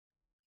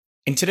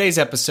In today's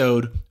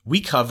episode,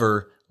 we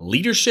cover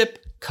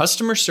leadership,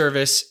 customer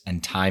service,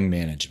 and time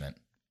management.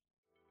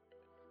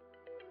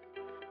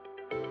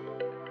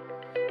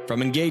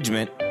 From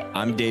Engagement,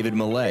 I'm David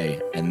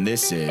Millay, and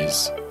this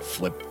is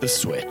Flip the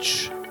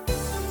Switch.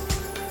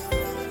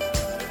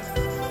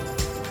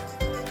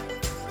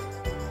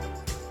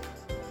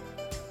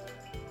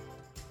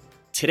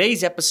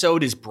 Today's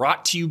episode is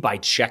brought to you by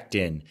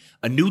Checked-In,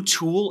 a new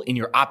tool in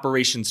your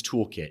operations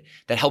toolkit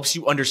that helps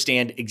you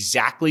understand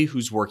exactly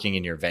who's working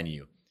in your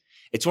venue.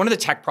 It's one of the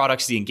tech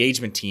products the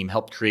Engagement team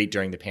helped create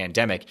during the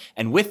pandemic,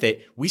 and with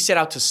it, we set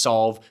out to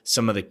solve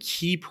some of the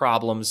key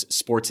problems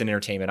sports and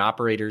entertainment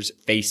operators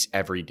face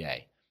every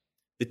day.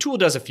 The tool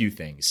does a few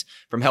things,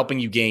 from helping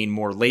you gain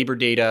more labor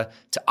data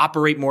to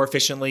operate more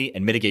efficiently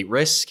and mitigate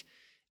risk.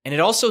 And it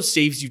also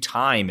saves you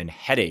time and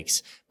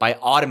headaches by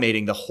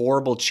automating the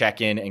horrible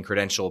check-in and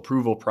credential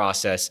approval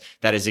process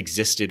that has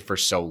existed for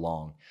so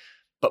long.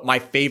 But my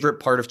favorite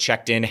part of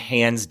Checked-In,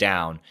 hands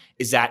down,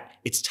 is that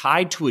it's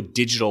tied to a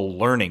digital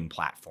learning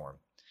platform.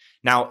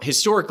 Now,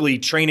 historically,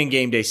 training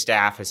game day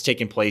staff has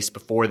taken place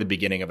before the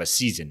beginning of a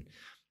season.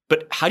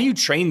 But how do you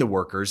train the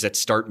workers that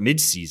start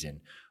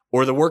mid-season,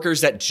 or the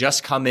workers that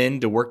just come in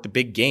to work the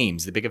big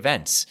games, the big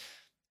events?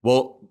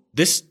 Well,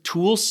 this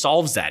tool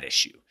solves that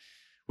issue.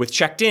 With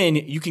Checked-In,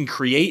 you can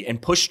create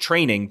and push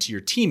training to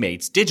your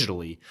teammates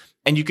digitally,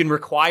 and you can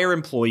require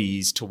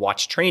employees to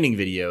watch training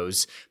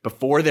videos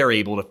before they're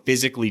able to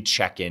physically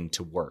check in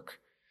to work.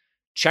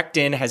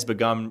 Checked-In has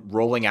begun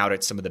rolling out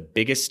at some of the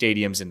biggest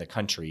stadiums in the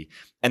country,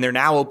 and they're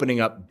now opening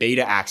up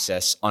beta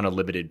access on a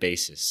limited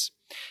basis.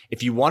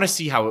 If you want to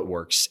see how it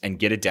works and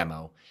get a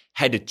demo,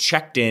 head to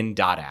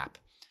checkedin.app.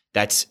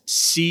 That's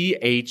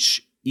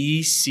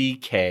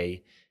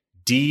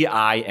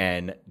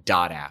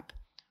CHECKDIN.app.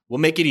 We'll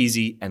make it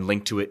easy and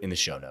link to it in the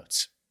show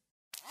notes.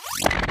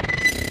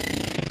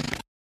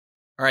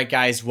 All right,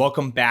 guys,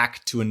 welcome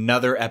back to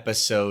another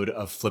episode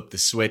of Flip the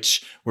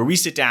Switch, where we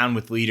sit down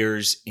with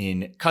leaders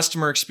in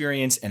customer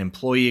experience and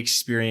employee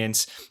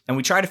experience, and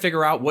we try to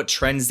figure out what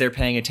trends they're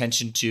paying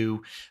attention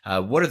to,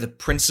 what are the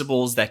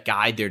principles that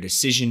guide their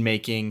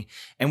decision-making,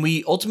 and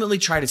we ultimately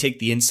try to take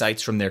the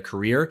insights from their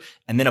career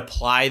and then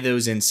apply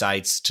those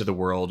insights to the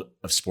world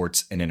of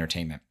sports and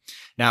entertainment.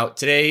 Now,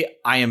 today,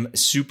 I am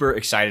super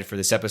excited for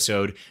this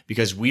episode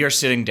because we are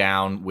sitting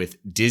down with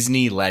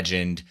Disney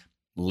legend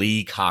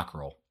Lee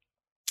Cockerell.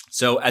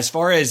 So as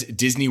far as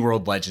Disney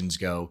World legends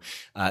go,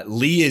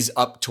 Lee is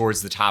up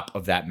towards the top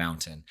of that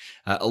mountain.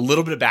 A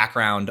little bit of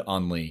background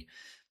on Lee.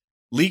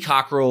 Lee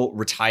Cockerell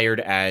retired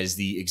as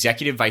the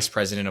Executive Vice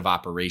President of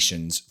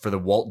Operations for the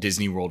Walt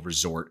Disney World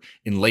Resort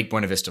in Lake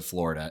Buena Vista,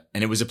 Florida,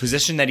 and it was a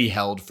position that he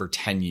held for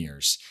 10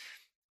 years.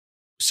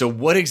 So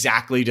what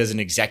exactly does an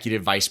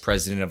Executive Vice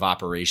President of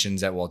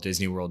Operations at Walt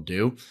Disney World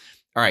do?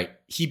 All right,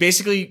 he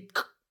basically,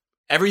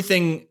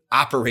 everything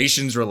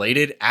operations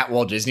related at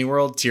Walt Disney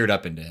World tiered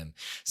up into him.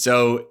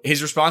 So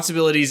his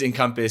responsibilities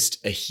encompassed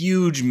a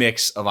huge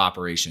mix of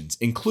operations,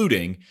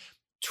 including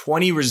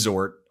 20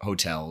 resort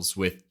hotels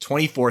with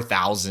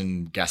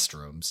 24,000 guest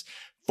rooms,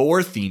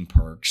 4 theme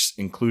parks,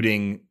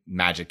 including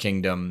Magic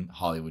Kingdom,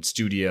 Hollywood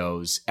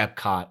Studios,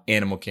 Epcot,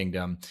 Animal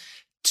Kingdom,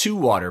 2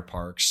 water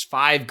parks,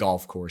 5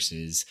 golf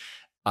courses,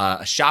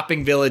 a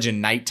shopping village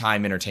and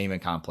nighttime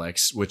entertainment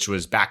complex, which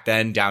was back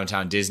then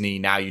Downtown Disney.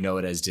 Now you know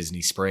it as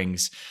Disney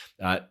Springs.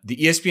 The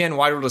ESPN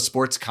Wide World of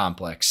Sports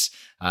complex,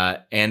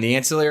 and the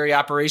ancillary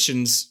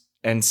operations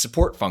and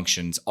support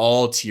functions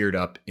all tiered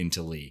up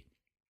into Lee.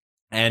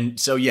 And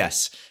so,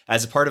 yes,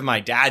 as a part of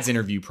my dad's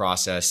interview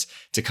process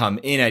to come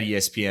in at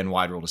ESPN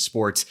Wide World of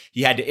Sports,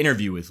 he had to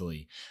interview with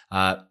Lee.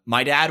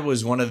 My dad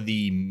was one of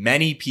the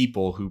many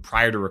people who,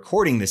 prior to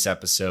recording this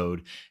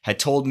episode, had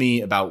told me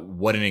about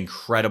what an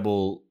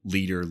incredible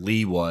leader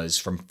Lee was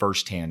from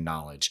firsthand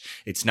knowledge.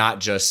 It's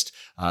not just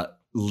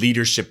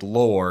leadership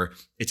lore,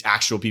 it's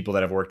actual people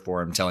that have worked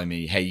for him telling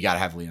me, hey, you got to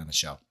have Lee on the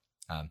show.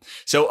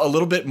 So a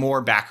little bit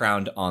more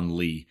background on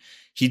Lee.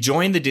 He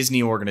joined the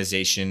Disney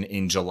organization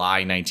in July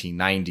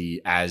 1990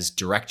 as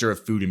Director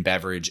of Food and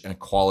Beverage and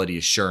Quality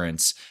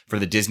Assurance for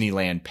the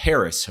Disneyland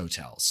Paris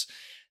hotels.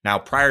 Now,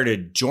 prior to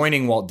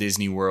joining Walt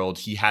Disney World,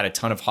 he had a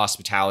ton of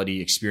hospitality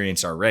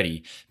experience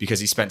already because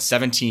he spent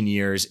 17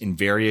 years in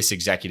various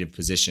executive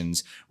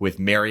positions with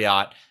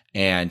Marriott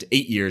and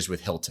 8 years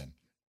with Hilton.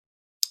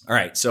 All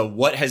right, so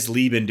what has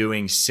Lee been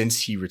doing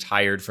since he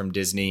retired from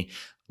Disney?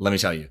 Let me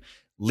tell you.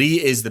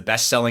 Lee is the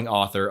best-selling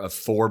author of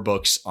 4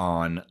 books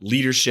on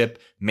leadership,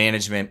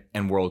 management,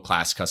 and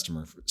world-class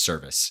customer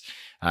service.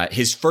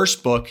 His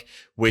first book,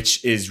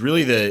 which is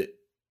really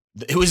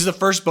it was the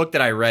first book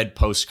that I read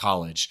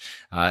post-college,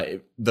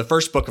 the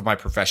first book of my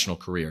professional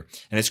career,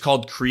 and it's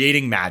called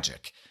Creating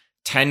Magic,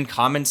 10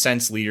 Common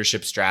Sense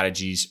Leadership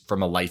Strategies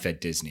from a Life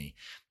at Disney.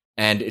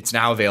 And it's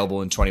now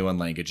available in 21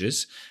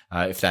 languages,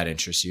 if that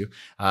interests you.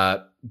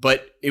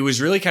 But it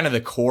was really kind of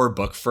the core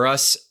book for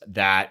us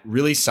that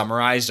really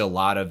summarized a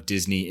lot of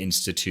Disney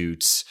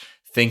Institute's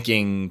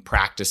thinking,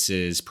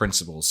 practices,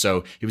 principles.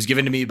 So it was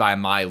given to me by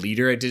my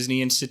leader at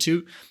Disney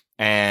Institute.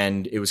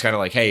 And it was kind of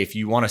like, hey, if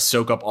you want to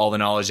soak up all the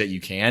knowledge that you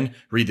can,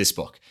 read this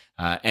book.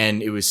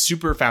 And it was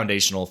super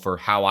foundational for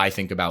how I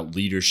think about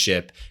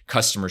leadership,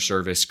 customer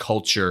service,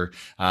 culture,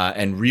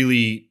 and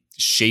really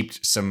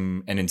shaped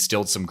some and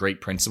instilled some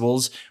great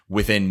principles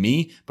within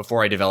me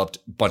before I developed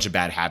a bunch of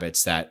bad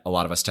habits that a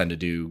lot of us tend to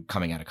do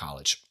coming out of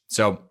college.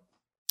 So,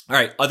 all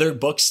right, other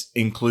books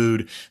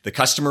include The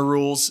Customer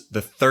Rules,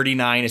 The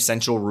 39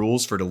 Essential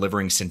Rules for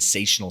Delivering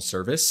Sensational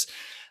Service.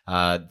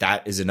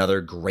 That is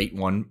another great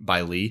one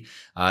by Lee.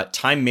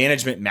 Time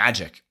Management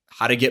Magic,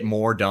 How to Get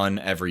More Done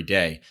Every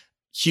Day.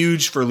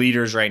 Huge for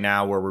leaders right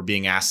now where we're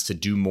being asked to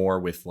do more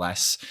with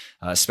less,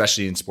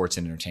 especially in sports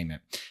and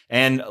entertainment.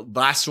 And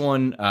last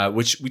one,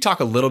 which we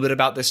talk a little bit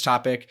about this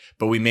topic,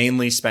 but we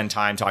mainly spend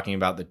time talking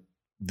about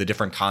the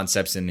different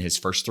concepts in his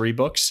first three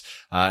books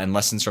and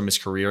lessons from his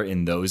career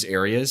in those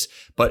areas.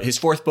 But his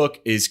fourth book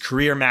is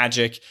Career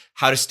Magic,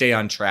 How to Stay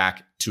on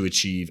Track to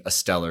Achieve a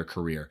Stellar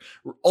Career.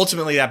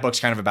 Ultimately, that book's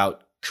kind of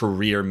about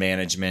career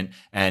management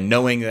and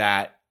knowing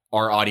that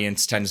our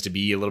audience tends to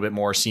be a little bit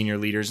more senior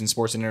leaders in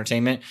sports and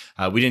entertainment.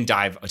 We didn't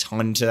dive a ton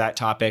into that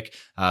topic,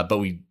 but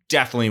we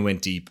definitely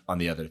went deep on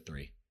the other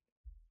three.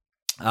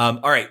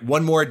 All right.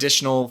 One more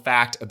additional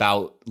fact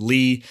about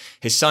Lee.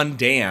 His son,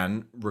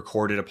 Dan,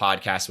 recorded a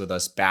podcast with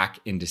us back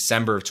in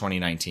December of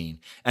 2019.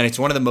 And it's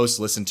one of the most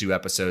listened to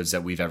episodes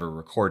that we've ever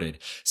recorded.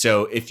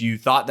 So if you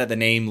thought that the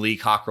name Lee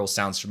Cockrell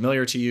sounds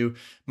familiar to you,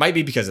 might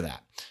be because of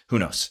that. Who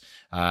knows?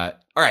 All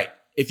right.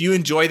 If you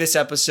enjoy this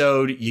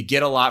episode, you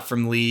get a lot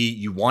from Lee,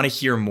 you want to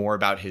hear more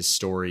about his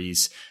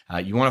stories,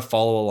 you want to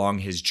follow along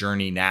his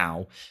journey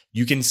now,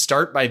 you can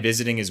start by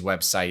visiting his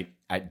website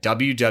at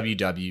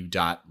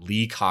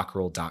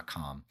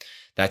www.leecockrell.com.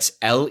 That's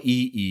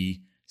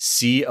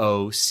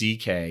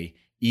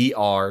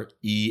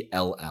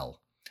LeeCockerell.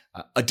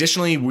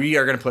 Additionally, we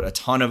are going to put a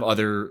ton of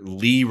other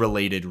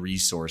Lee-related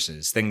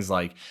resources, things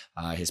like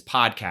his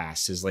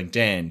podcast, his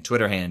LinkedIn,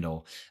 Twitter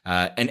handle,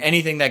 and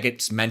anything that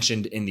gets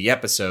mentioned in the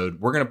episode.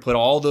 We're going to put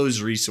all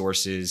those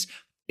resources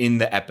in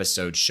the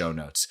episode show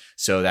notes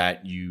so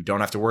that you don't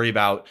have to worry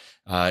about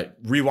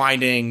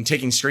rewinding,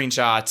 taking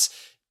screenshots.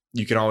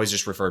 You can always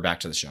just refer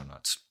back to the show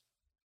notes.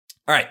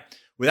 All right.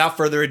 Without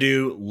further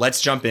ado, let's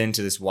jump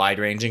into this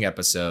wide-ranging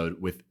episode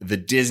with the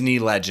Disney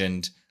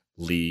legend,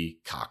 Lee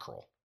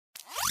Cockrell.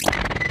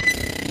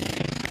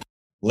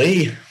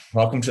 Lee,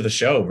 welcome to the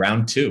show,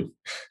 round 2.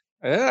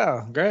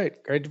 Yeah,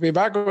 great. Great to be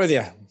back with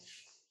you.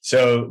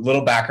 So,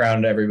 little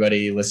background to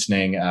everybody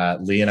listening.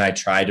 Lee and I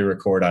tried to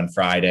record on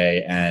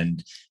Friday,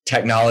 and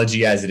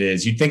technology as it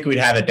is, you'd think we'd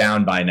have it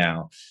down by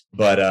now,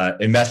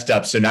 but it messed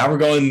up. So now we're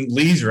going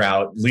Lee's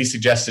route. Lee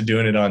suggested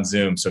doing it on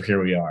Zoom, so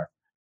here we are.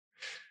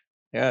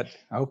 Yeah,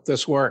 I hope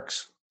this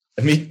works.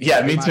 Me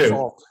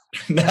too.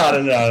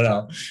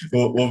 No.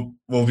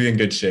 We'll be in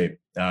good shape.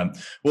 Well,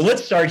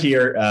 let's start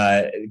here.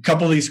 A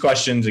couple of these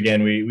questions,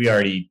 again, we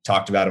already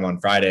talked about them on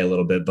Friday a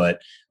little bit,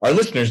 but our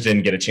listeners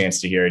didn't get a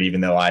chance to hear it,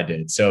 even though I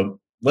did. So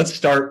let's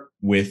start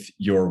with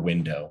your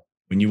window.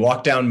 When you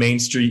walk down Main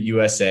Street,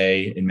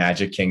 USA in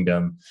Magic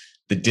Kingdom,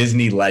 the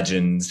Disney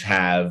legends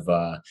have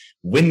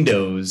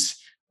windows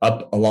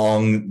up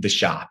along the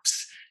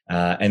shops,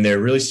 and they're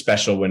really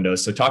special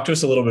windows. So talk to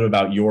us a little bit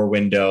about your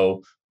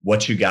window,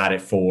 what you got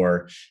it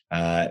for,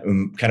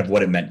 kind of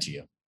what it meant to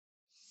you.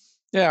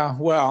 Yeah,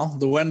 well,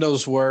 the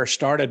windows were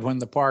started when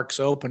the parks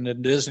opened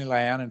in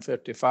Disneyland in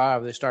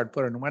 1955. They started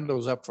putting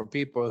windows up for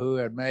people who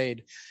had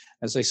made,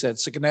 as they said,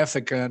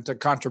 significant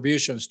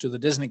contributions to the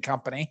Disney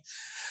company.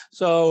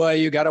 So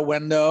you got a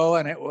window,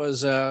 and it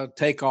was a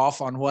takeoff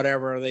on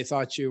whatever they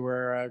thought you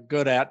were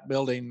good at,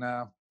 building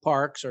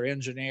parks or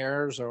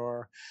engineers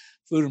or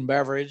food and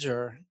beverage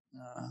or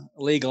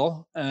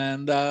legal.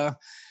 And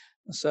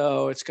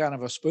so it's kind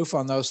of a spoof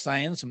on those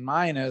things. And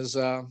mine is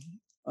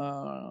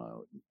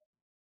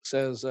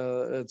says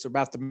it's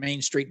about the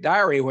Main Street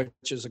Diary,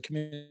 which is a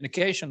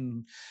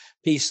communication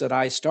piece that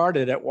I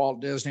started at Walt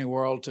Disney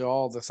World to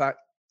all the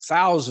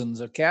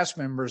thousands of cast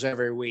members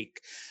every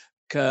week,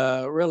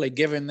 really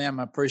giving them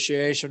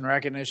appreciation,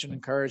 recognition,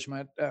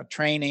 encouragement,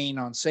 training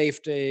on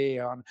safety,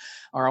 on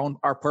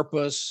our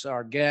purpose,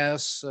 our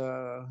guests,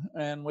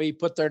 and we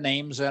put their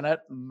names in it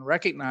and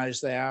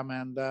recognized them,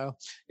 and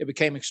it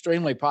became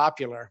extremely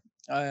popular.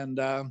 And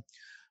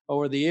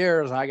over the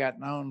years, I got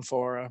known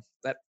for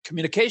that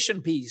communication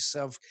piece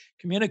of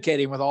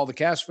communicating with all the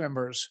cast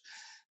members.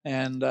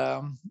 And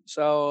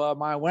so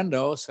my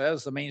window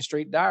says the Main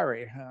Street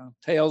Diary,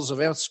 Tales of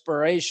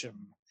Inspiration.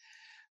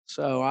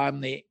 So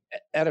I'm the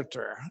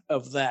editor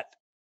of that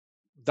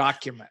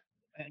document.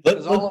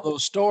 Because all of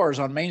those stores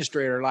on Main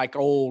Street are like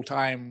old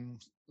time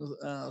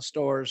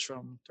stores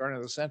from turn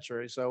of the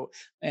century. So,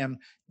 and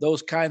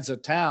those kinds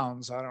of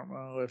towns, I don't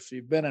know if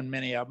you've been in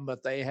many of them,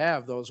 but they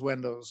have those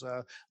windows.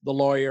 The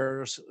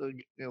lawyers,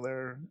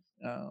 their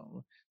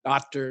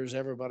doctors,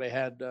 everybody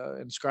had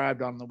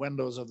inscribed on the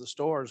windows of the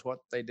stores what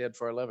they did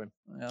for a living.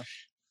 Yeah.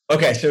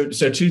 Okay,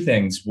 so two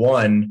things.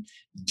 One,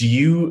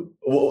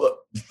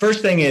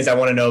 first thing is I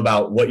want to know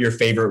about what your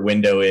favorite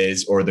window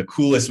is or the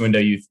coolest window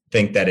you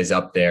think that is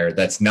up there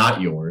that's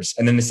not yours.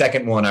 And then the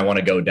second one, I want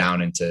to go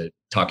down into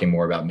talking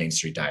more about Main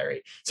Street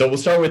Diary. So we'll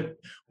start with,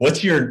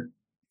 what's your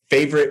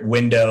favorite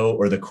window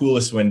or the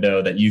coolest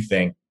window that you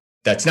think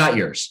that's not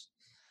yours?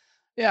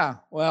 Yeah,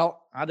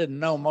 well, I didn't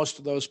know most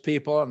of those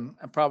people, and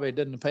I probably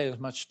didn't pay as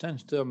much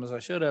attention to them as I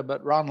should have.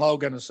 But Ron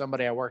Logan is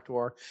somebody I worked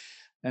for,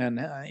 and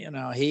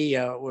he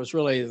was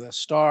really the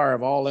star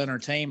of all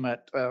entertainment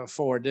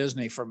for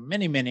Disney for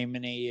many, many,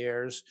 many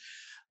years.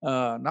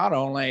 Not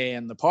only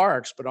in the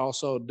parks, but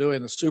also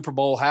doing the Super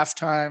Bowl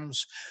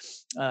halftimes,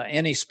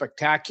 any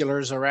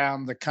spectaculars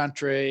around the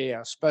country,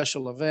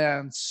 special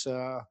events.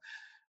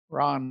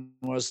 Ron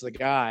was the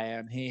guy,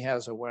 and he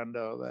has a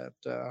window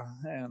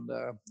and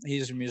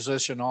he's a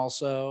musician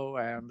also.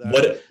 And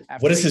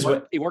what is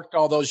he worked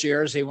all those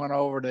years. He went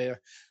over to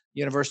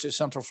University of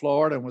Central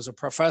Florida and was a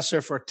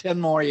professor for 10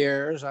 more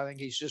years. I think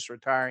he's just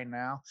retiring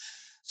now.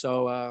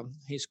 So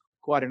he's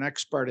quite an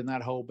expert in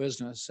that whole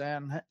business.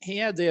 And he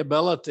had the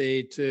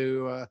ability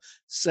to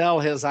sell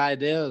his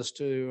ideas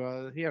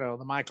to,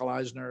 the Michael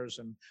Eisners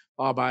and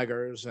Bob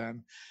Igers,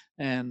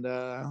 and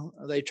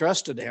they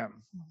trusted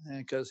him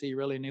because he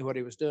really knew what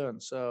he was doing.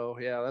 So,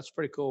 yeah, that's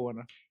pretty cool.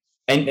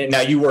 And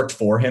now you worked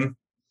for him?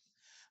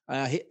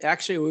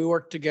 We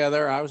worked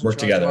together. I was in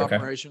charge of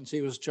operations. Okay.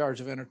 He was in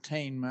charge of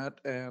entertainment,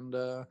 and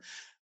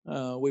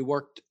we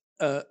worked,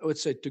 I would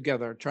say,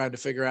 together, trying to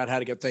figure out how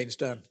to get things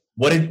done.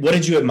 What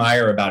did you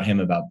admire about him,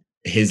 about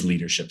his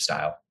leadership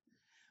style?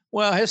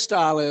 Well, his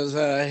style is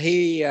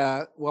he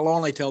will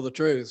only tell the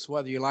truth,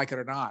 whether you like it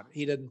or not.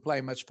 He didn't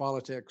play much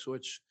politics,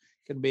 which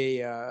can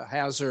be a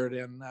hazard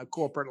in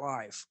corporate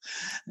life.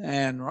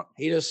 And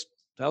he just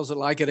tells it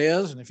like it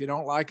is. And if you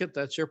don't like it,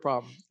 that's your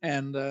problem.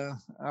 And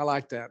I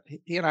like that.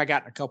 He and I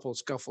got in a couple of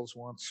scuffles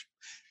once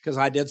because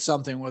I did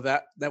something with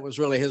that was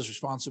really his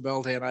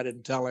responsibility, and I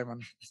didn't tell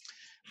him.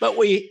 But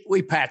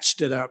we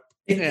patched it up.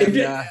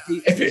 And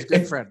he's a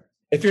good friend.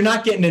 If you're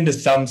not getting into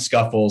some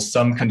scuffles,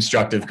 some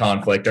constructive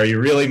conflict, are you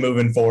really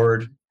moving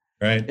forward?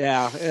 Right?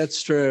 Yeah,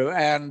 it's true.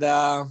 And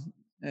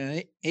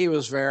he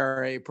was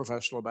very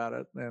professional about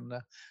it. And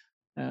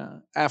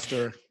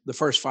after the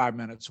first 5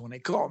 minutes when he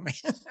called me.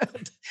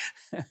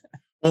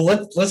 Well,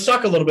 let's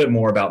talk a little bit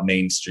more about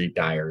Main Street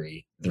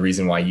Diary, the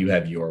reason why you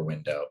have your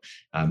window.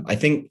 I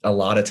think a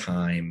lot of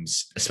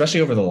times, especially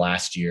over the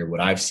last year,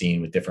 what I've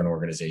seen with different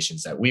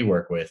organizations that we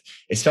work with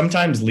is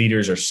sometimes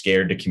leaders are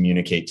scared to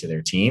communicate to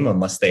their team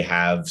unless they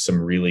have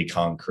some really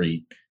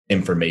concrete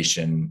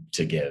information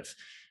to give.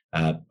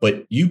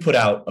 But you put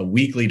out a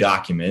weekly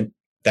document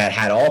that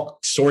had all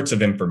sorts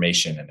of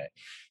information in it.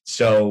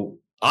 So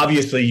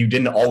obviously you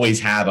didn't always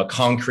have a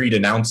concrete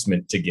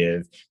announcement to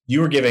give.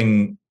 You were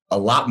giving a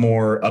lot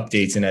more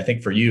updates. And I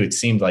think for you, it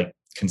seemed like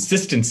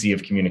consistency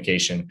of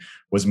communication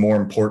was more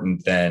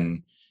important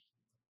than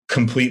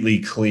completely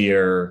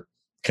clear,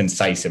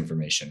 concise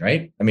information,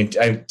 right? I mean,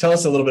 tell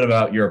us a little bit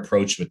about your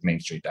approach with Main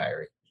Street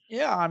Diary.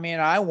 Yeah, I mean,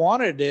 I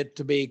wanted it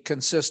to be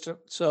consistent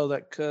so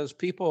that because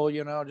people,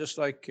 just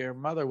like your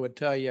mother would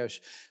tell you,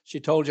 she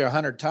told you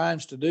 100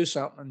 times to do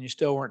something and you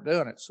still weren't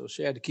doing it. So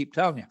she had to keep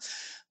telling you.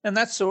 And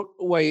that's the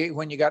way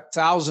when you got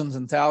thousands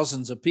and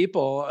thousands of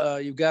people,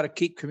 you've got to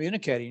keep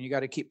communicating. You got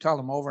to keep telling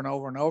them over and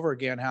over and over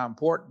again how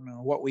important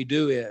what we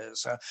do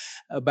is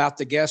about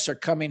the guests are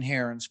coming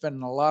here and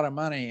spending a lot of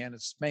money. And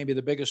it's maybe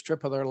the biggest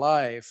trip of their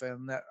life.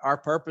 And that our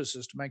purpose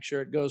is to make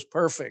sure it goes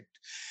perfect.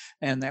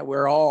 And that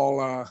we're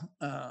all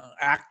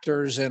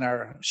actors in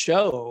our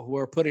show.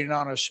 We're putting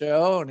on a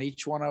show, and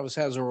each one of us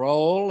has a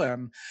role,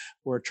 and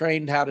we're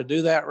trained how to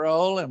do that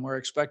role, and we're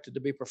expected to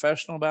be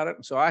professional about it.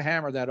 And so I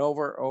hammered that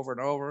over and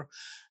over,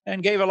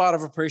 and gave a lot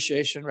of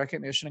appreciation,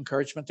 recognition,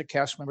 encouragement to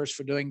cast members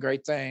for doing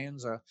great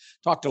things.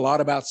 Talked a lot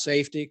about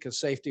safety,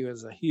 because safety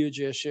was a huge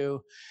issue.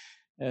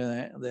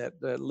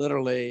 That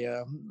literally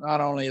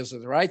not only is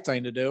it the right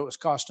thing to do, it was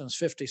costing us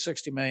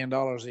 $50-60 million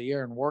a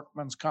year in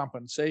workmen's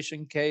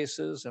compensation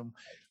cases. And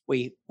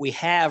we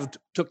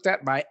took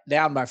that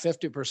down by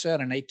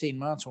 50% in 18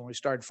 months when we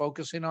started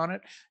focusing on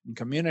it and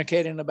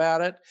communicating about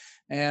it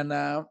and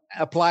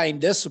applying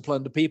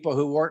discipline to people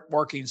who weren't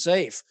working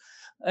safe.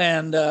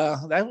 And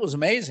that was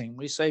amazing.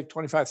 We saved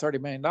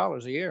 $25-30 million a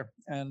year,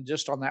 and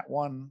just on that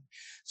one.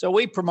 So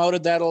we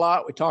promoted that a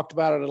lot. We talked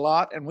about it a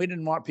lot, and we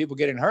didn't want people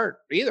getting hurt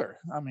either.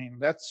 I mean,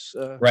 that's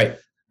right.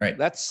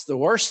 That's the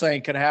worst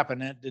thing could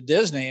happen at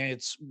Disney.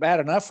 It's bad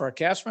enough for a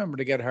cast member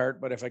to get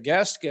hurt, but if a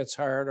guest gets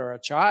hurt or a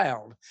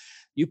child,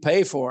 you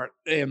pay for it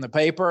in the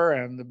paper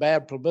and the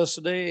bad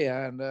publicity.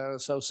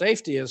 And so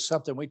safety is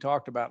something we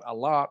talked about a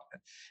lot.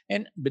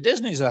 But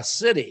Disney's a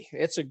city.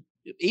 It's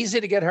easy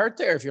to get hurt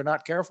there if you're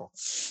not careful.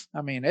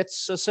 I mean,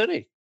 it's a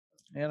city.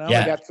 We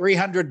got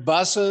 300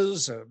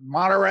 buses,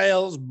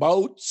 monorails,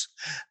 boats,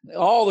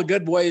 all the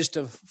good ways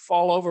to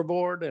fall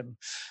overboard. And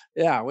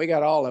yeah, we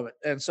got all of it.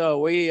 And so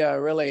we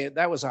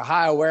that was a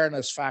high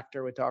awareness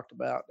factor we talked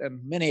about, and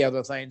many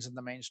other things in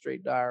the Main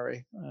Street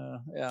Diary.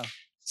 Yeah.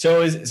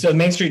 So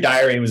Main Street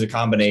Diary was a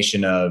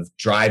combination of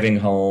driving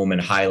home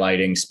and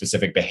highlighting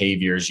specific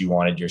behaviors you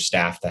wanted your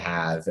staff to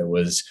have. It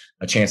was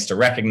a chance to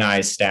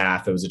recognize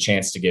staff. It was a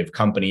chance to give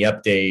company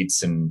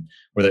updates, and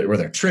were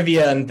there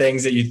trivia and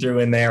things that you threw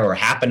in there, or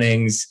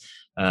happenings?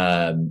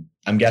 I'm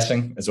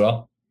guessing as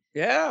well.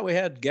 Yeah, we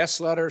had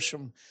guest letters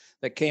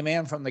that came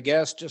in from the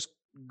guests, just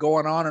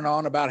going on and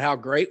on about how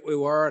great we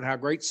were and how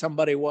great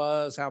somebody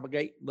was, how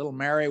great little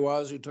Mary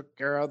was who took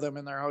care of them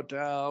in their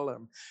hotel.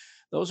 And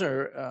those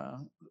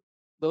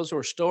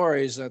were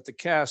stories that the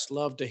cast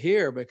loved to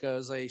hear,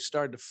 because they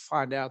started to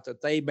find out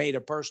that they made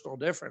a personal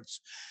difference.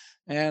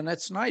 And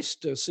it's nice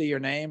to see your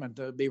name and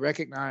to be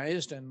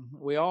recognized. And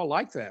we all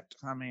like that.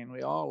 I mean,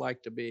 we all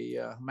like to be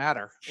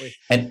matter.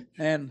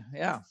 And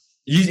yeah.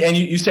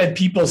 You said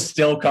people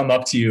still come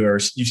up to you, or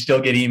you still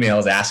get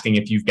emails asking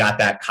if you've got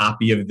that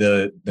copy of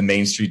the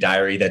Main Street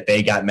Diary that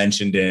they got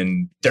mentioned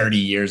in 30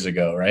 years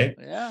ago, right?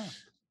 Yeah.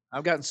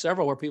 I've gotten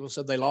several where people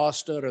said they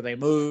lost it, or they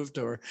moved,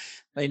 or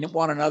they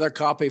want another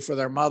copy for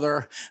their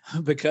mother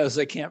because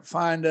they can't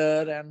find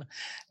it. And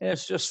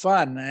it's just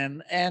fun.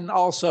 And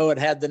also it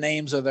had the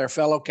names of their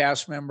fellow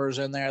cast members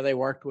in there they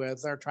worked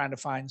with. They're trying to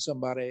find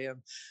somebody.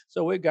 And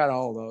so we've got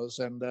all those,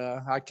 and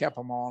I kept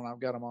them all, and I've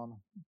got them on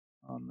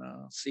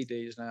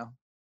CDs now.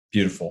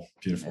 Beautiful.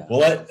 Yeah.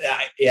 Well,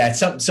 it's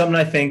something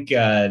I think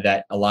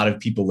that a lot of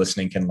people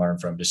listening can learn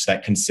from, just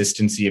that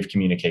consistency of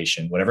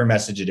communication, whatever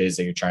message it is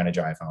that you're trying to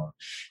drive home,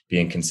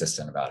 being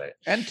consistent about it.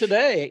 And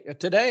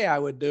today I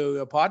would do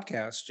a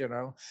podcast,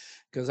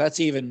 because that's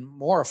even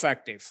more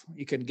effective.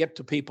 You can get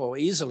to people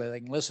easily. They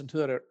can listen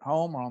to it at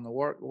home or on the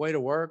way to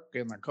work,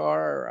 in their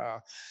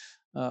car.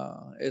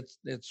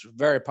 It's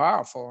very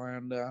powerful.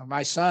 And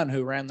my son,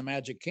 who ran the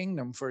Magic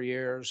Kingdom for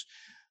years,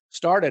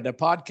 started a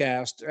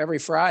podcast every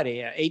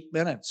Friday at 8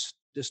 minutes,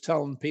 just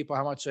telling people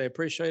how much they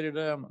appreciated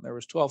them. There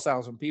was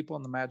 12,000 people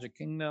in the Magic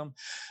Kingdom,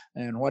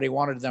 and what he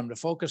wanted them to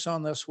focus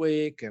on this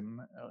week, and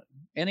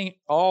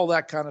all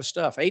that kind of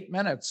stuff. 8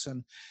 minutes.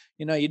 And,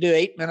 you do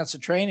 8 minutes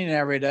of training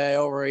every day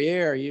over a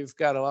year, you've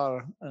got a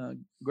lot of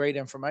great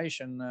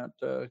information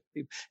that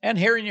and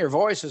hearing your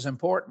voice is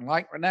important.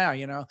 Like right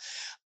now,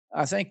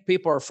 I think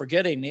people are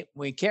forgetting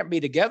we can't be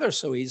together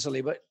so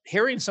easily, but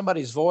hearing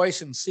somebody's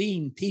voice and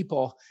seeing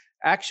people,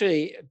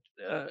 actually,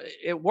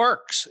 it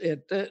works.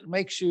 It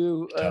makes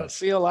you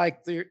feel like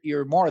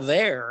you're more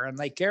there and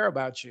they care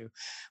about you.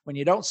 When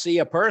you don't see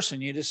a person,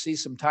 you just see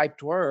some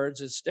typed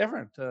words. It's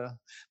different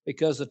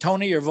because the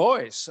tone of your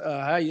voice,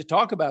 how you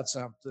talk about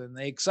something,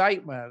 the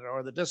excitement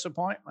or the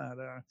disappointment,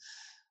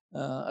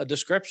 a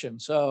description.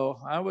 So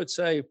I would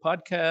say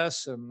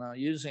podcasts and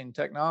using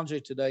technology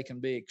today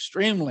can be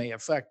extremely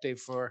effective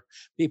for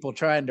people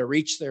trying to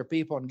reach their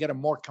people and get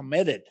them more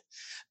committed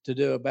to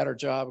do a better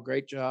job, a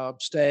great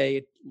job,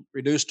 stay,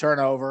 reduce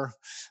turnover,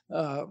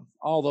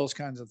 all those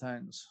kinds of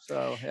things.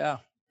 So, yeah.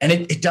 And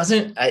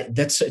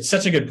it's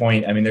such a good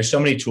point. I mean, there's so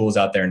many tools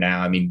out there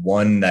now. I mean,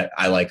 one that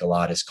I like a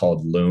lot is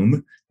called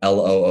Loom,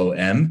 Loom.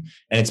 And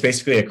it's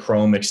basically a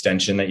Chrome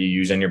extension that you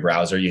use on your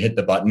browser. You hit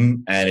the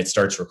button and it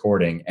starts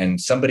recording. And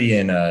somebody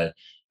in a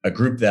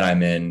group that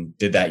I'm in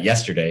did that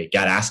yesterday,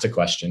 got asked a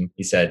question.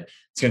 He said,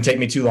 it's going to take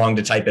me too long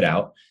to type it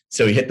out.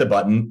 So he hit the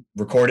button,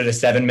 recorded a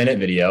 7-minute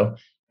video,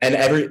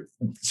 and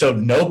so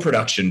no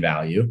production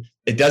value.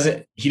 He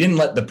didn't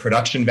let the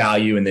production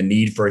value and the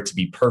need for it to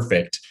be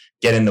perfect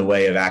get in the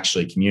way of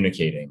actually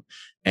communicating.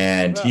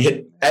 And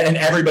and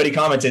everybody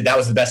commented that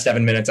was the best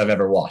 7 minutes I've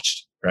ever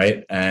watched.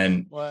 Right.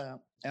 And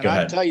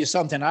I'll tell you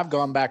something I've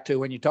gone back to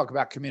when you talk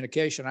about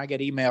communication. I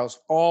get emails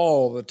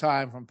all the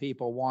time from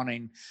people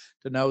wanting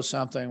to know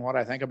something, what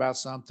I think about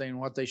something,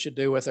 what they should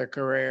do with their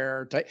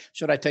career.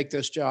 Should I take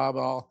this job?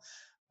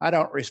 I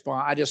don't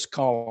respond. I just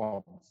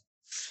call them.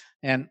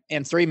 And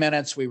in 3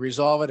 minutes, we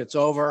resolve it. It's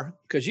over,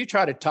 because you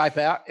try to type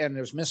out and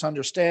there's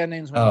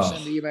misunderstandings when you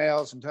send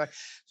emails.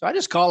 So I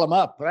just call them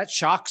up. That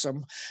shocks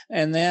them.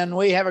 And then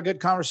we have a good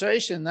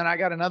conversation. Then I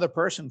got another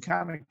person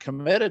kind of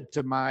committed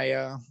to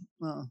my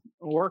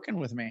working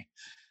with me.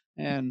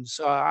 And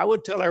so I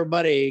would tell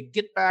everybody,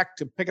 get back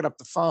to picking up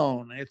the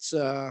phone. It's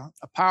a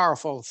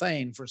powerful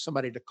thing for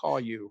somebody to call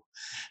you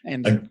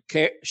and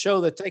show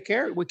that they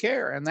care. We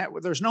care. And that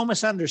there's no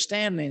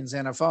misunderstandings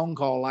in a phone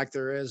call like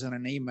there is in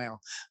an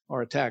email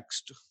or a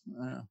text.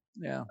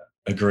 Yeah.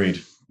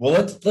 Agreed. Well,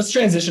 let's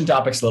transition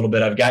topics a little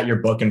bit. I've got your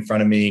book in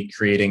front of me,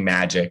 Creating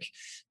Magic.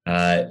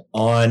 I've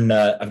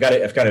got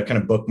it kind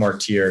of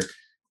bookmarked here.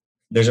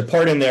 There's a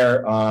part in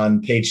there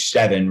on page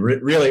 7,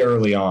 really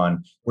early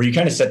on, where you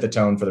kind of set the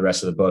tone for the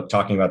rest of the book,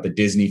 talking about the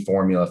Disney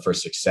formula for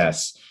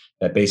success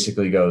that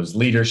basically goes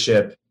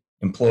leadership,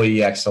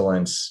 employee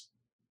excellence,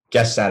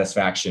 guest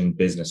satisfaction,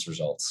 business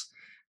results.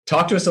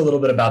 Talk to us a little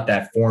bit about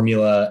that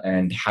formula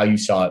and how you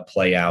saw it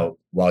play out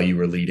while you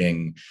were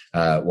leading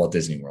Walt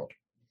Disney World.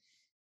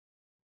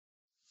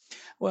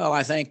 Well,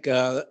 I think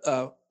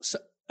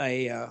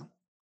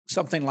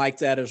something like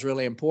that is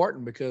really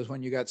important, because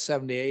when you got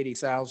 70,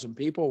 80,000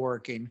 people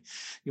working,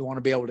 you want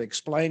to be able to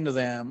explain to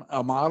them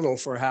a model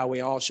for how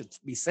we all should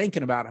be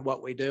thinking about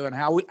what we do and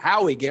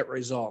how we get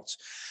results.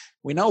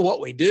 We know what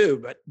we do,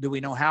 but do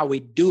we know how we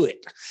do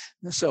it?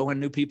 So when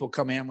new people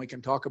come in, we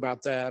can talk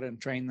about that and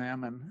train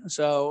them. And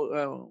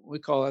so we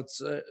call it,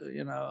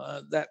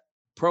 that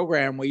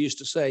program. We used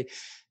to say,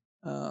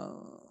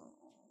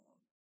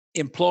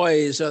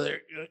 employees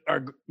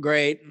are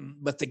great,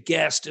 but the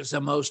guest is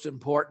the most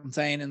important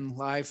thing in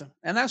life.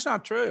 And that's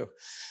not true.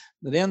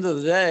 At the end of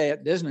the day,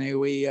 at Disney,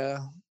 we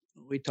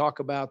talk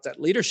about that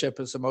leadership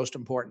is the most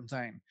important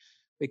thing,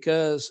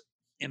 because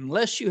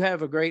unless you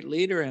have a great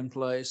leader in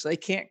place, they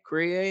can't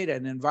create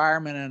an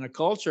environment and a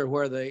culture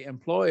where the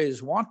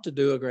employees want to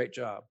do a great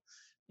job.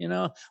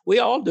 We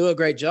all do a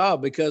great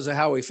job because of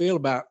how we feel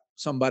about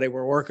somebody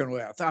we're working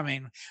with. I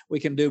mean, we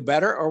can do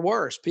better or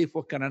worse.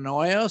 People can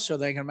annoy us or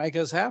they can make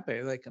us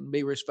happy. They can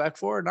be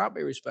respectful or not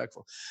be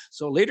respectful.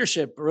 So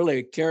leadership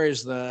really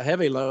carries the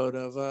heavy load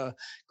of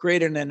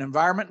creating an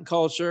environment and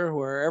culture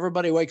where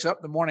everybody wakes up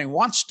in the morning,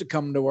 wants to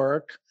come to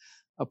work,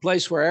 a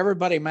place where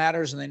everybody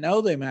matters and they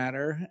know they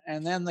matter.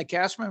 And then the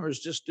cast members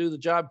just do the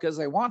job because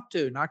they want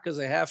to, not because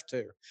they have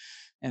to.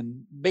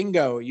 And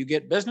bingo, you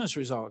get business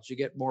results. You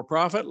get more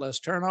profit, less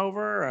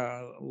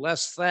turnover,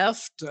 less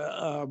theft,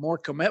 more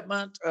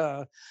commitment,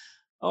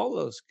 all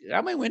those.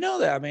 I mean, we know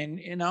that. I mean,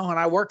 when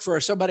I work for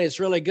somebody that's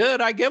really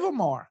good, I give them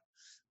more.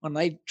 When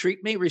they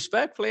treat me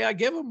respectfully, I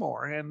give them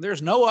more. And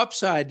there's no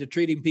upside to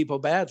treating people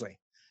badly.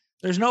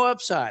 There's no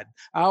upside.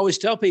 I always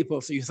tell people,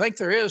 if you think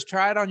there is,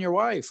 try it on your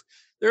wife.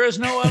 There is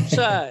no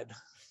upside.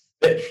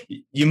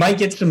 You might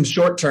get some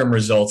short-term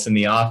results in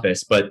the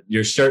office, but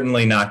you're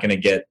certainly not going to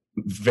get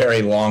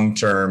very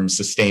long-term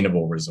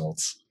sustainable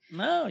results.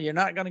 No, you're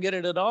not going to get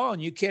it at all.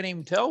 And you can't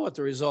even tell what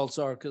the results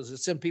are because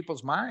it's in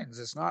people's minds.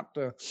 It's not,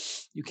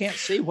 you can't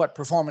see what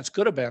performance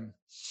could have been.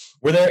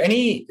 Were there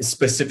any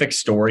specific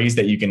stories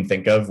that you can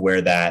think of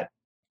where that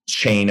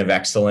chain of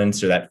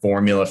excellence or that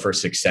formula for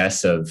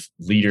success of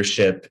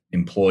leadership,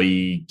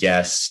 employee,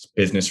 guest,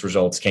 business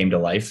results came to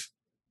life?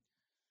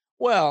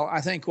 Well, I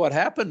think what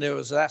happened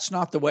was that's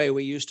not the way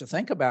we used to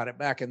think about it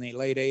back in the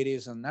late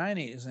 80s and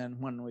 90s. And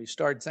when we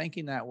started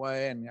thinking that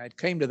way, and I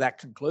came to that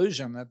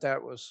conclusion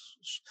that was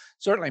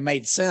certainly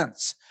made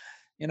sense.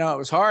 It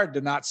was hard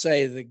to not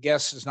say the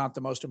guest is not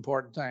the most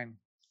important thing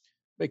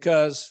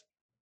because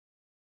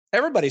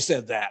everybody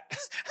said that.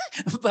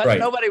 But right.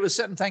 Nobody was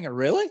sitting thinking,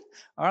 really?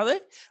 Are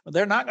they? Well,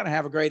 they're not going to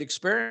have a great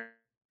experience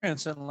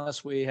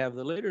unless we have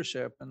the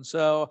leadership. And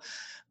so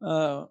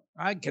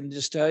I can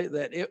just tell you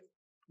that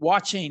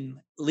watching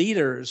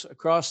leaders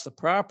across the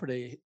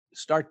property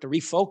start to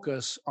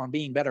refocus on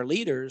being better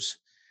leaders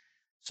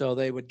so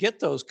they would get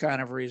those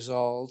kind of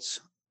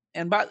results.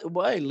 And by the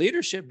way,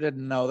 leadership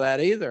didn't know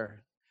that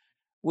either.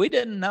 We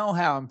didn't know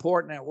how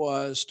important it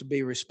was to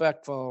be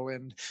respectful.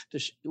 And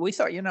we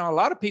thought, a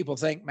lot of people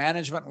think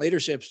management and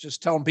leadership is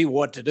just telling people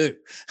what to do.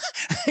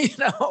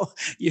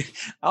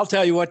 I'll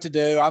tell you what to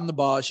do. I'm the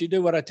boss. You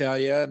do what I tell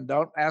you and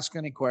don't ask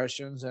any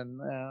questions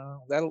and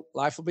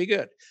life will be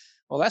good.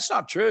 Well, that's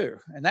not true.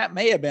 And that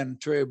may have been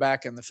true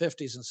back in the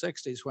 50s and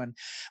 60s when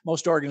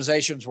most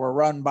organizations were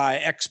run by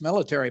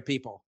ex-military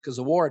people because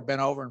the war had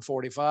been over in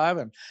 45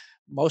 and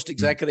most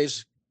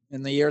executives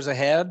in the years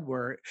ahead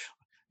were,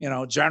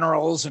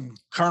 generals and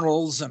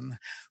colonels and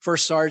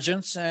first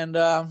sergeants. And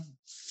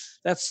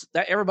that's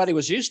that everybody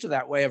was used to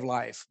that way of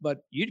life.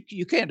 But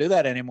you can't do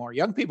that anymore.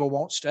 Young people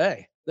won't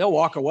stay. They'll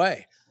walk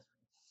away.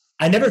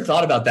 I never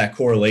thought about that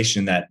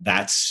correlation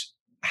that's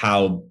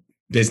how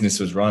business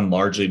was run,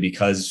 largely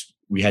because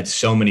we had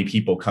so many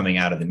people coming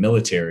out of the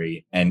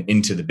military and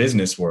into the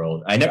business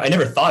world. I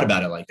never thought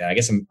about it like that. I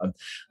guess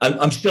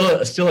I'm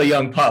still a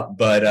young pup,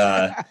 but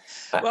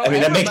well,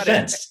 that makes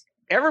sense.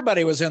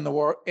 Everybody was in the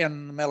war,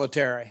 in the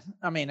military.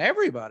 I mean,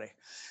 everybody,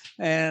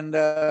 and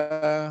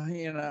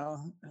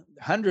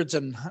hundreds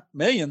and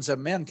millions of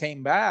men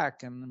came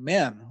back, and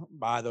men,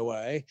 by the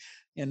way,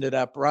 ended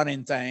up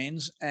running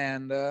things.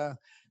 And the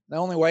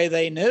only way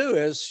they knew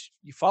is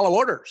you follow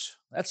orders.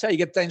 That's how you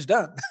get things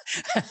done.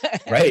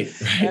 Right.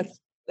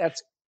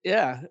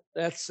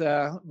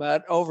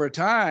 But over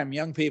time,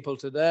 young people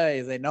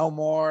today, they know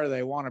more,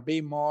 they want to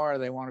be more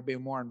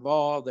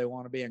involved, they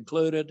want to be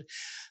included,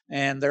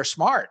 and they're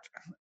smart,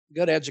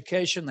 good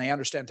education. They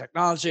understand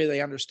technology.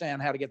 They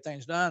understand how to get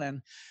things done.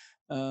 And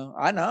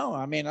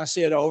I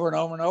see it over and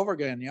over and over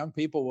again. Young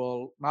people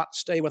will not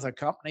stay with a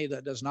company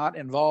that does not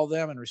involve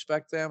them and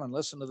respect them and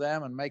listen to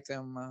them and make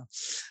them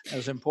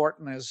as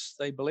important as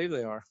they believe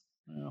they are.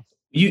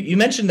 You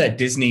mentioned that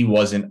Disney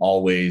wasn't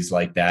always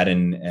like that,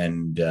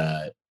 and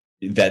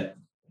that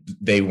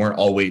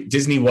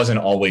Disney wasn't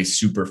always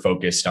super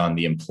focused on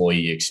the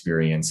employee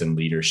experience and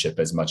leadership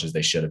as much as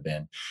they should have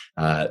been,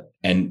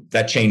 and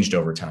that changed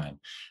over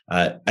time.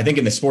 I think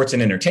in the sports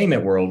and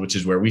entertainment world, which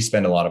is where we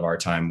spend a lot of our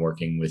time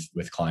working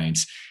with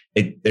clients,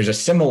 there's a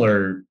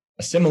similar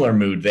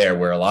mood there,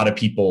 where a lot of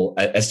people,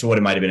 as to what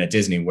it might have been at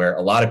Disney, where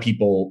a lot of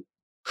people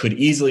could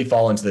easily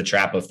fall into the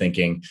trap of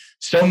thinking,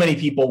 so many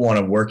people want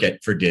to work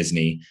for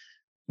Disney,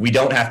 we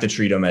don't have to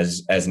treat them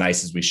as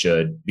nice as we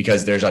should,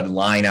 because there's a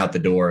line out the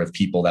door of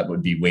people that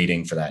would be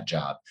waiting for that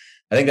job.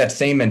 I think that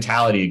same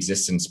mentality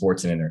exists in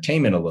sports and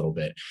entertainment a little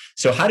bit.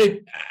 So how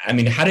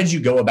did you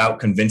go about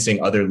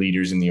convincing other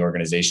leaders in the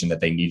organization that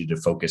they needed to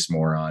focus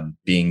more on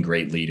being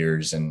great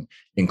leaders and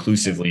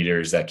inclusive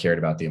leaders that cared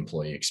about the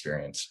employee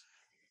experience?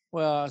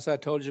 Well, as I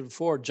told you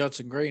before,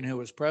 Judson Green, who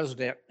was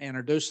president,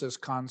 introduced this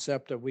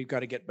concept of we've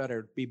got to get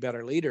better, be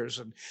better leaders,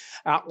 and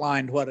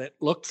outlined what it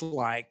looked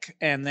like.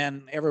 And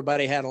then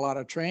everybody had a lot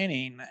of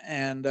training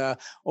and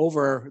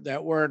over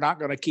that we're not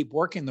going to keep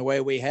working the way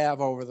we have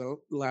over the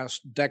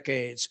last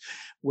decades,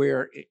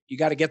 where you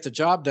got to get the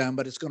job done,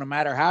 but it's going to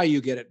matter how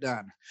you get it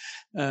done.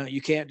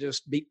 You can't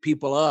just beat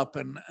people up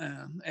and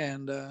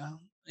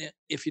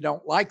if you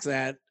don't like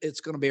that, it's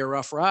going to be a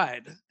rough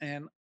ride.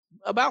 And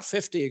about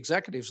 50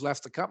 executives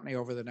left the company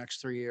over the next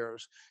 3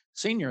 years.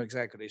 Senior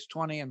executives,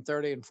 20 and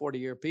 30 and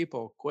 40-year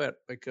people quit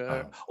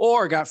because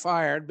or got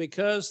fired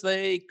because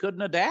they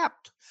couldn't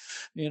adapt,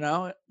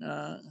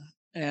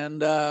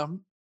 and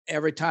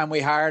every time we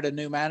hired a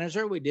new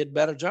manager, we did a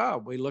better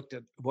job. We looked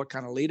at what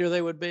kind of leader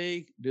they would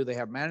be. Do they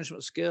have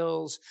management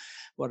skills?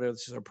 What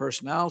is their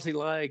personality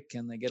like?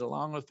 Can they get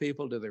along with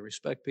people? Do they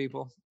respect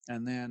people?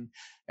 And then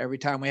every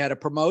time we had a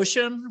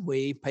promotion,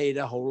 we paid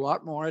a whole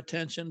lot more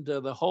attention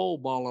to the whole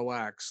ball of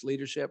wax,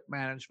 leadership,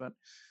 management,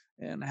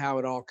 and how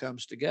it all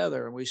comes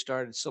together. And we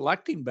started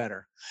selecting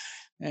better.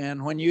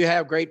 And when you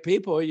have great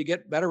people, you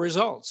get better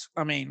results.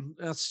 I mean,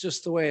 that's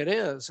just the way it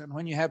is. And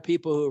when you have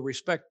people who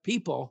respect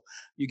people,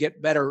 you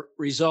get better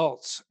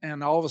results.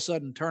 And all of a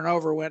sudden,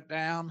 turnover went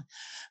down.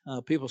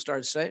 People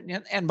started saying,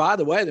 and by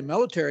the way, the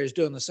military is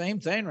doing the same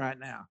thing right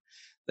now.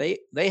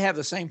 They have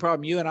the same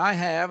problem you and I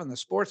have, and the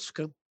sports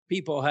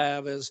people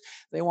have, is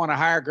they want to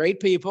hire great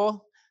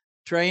people,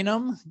 train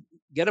them,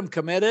 get them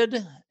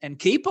committed, and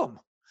keep them.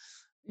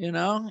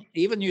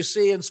 Even you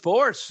see in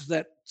sports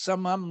that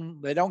some of them,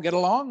 they don't get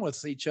along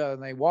with each other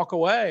and they walk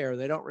away, or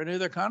they don't renew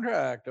their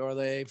contract, or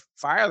they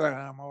fire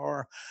them,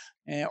 or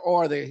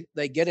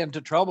they get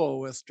into trouble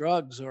with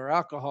drugs or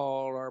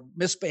alcohol or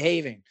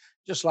misbehaving.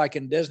 Just like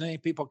in Disney,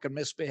 people can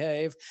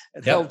misbehave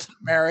at Hilton,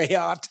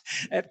 Marriott,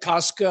 at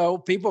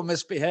Costco, people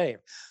misbehave.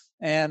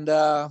 And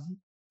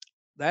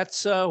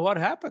that's what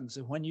happens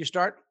when you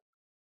start,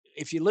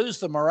 if you lose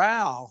the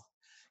morale.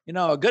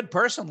 A good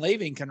person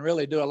leaving can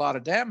really do a lot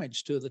of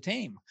damage to the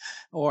team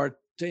or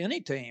to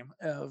any team.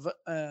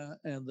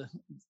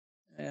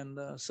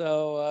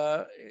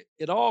 So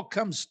it all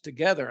comes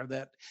together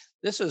that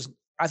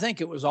I think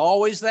it was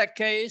always that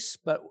case,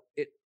 but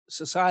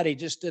society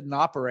just didn't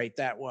operate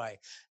that way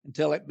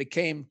until it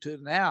became to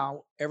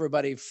now.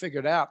 Everybody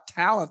figured out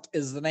talent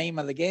is the name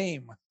of the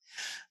game,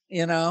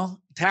 talent.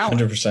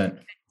 100%.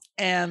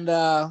 And,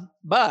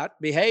 but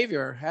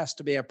behavior has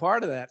to be a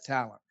part of that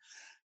talent.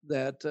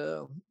 That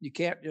you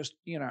can't just,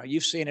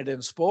 you've seen it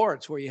in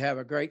sports where you have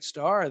a great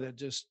star that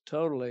just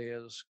totally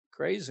is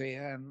crazy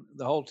and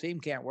the whole team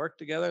can't work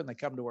together and they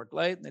come to work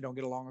late and they don't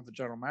get along with the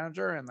general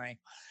manager and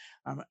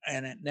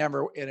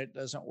it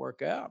doesn't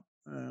work out.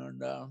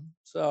 And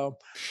so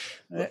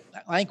I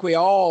think we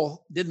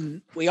all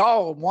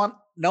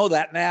know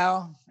that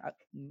now.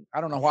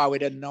 I don't know why we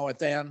didn't know it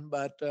then,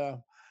 but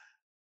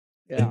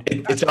yeah,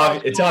 it's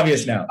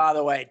obvious now. By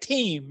the way,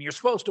 team, you're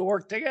supposed to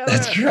work together.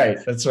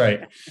 That's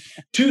right.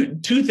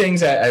 Two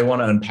things I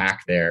want to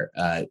unpack there.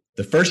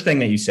 The first thing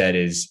that you said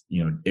is,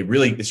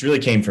 this really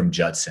came from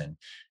Judson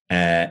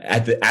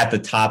at the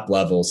top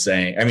level,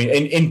 saying, I mean,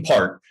 in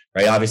part,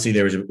 right? Obviously,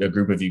 there was a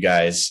group of you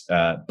guys,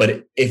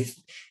 but if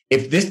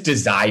this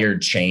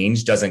desired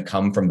change doesn't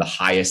come from the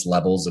highest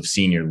levels of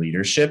senior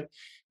leadership,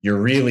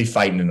 you're really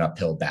fighting an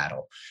uphill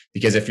battle.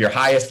 Because if your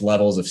highest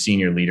levels of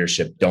senior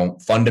leadership don't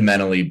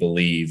fundamentally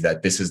believe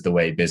that this is the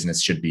way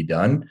business should be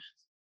done,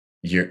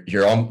 you're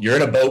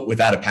in a boat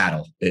without a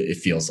paddle. It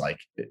feels like.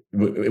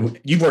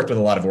 You've worked with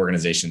a lot of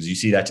organizations. You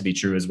see that to be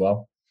true as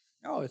well?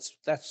 Oh,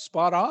 that's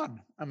spot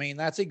on. I mean,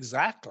 that's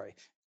exactly.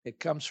 It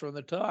comes from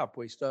the top.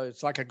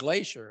 It's like a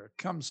glacier.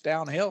 It comes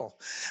downhill.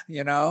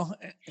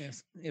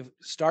 If it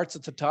starts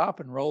at the top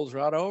and rolls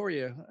right over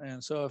you.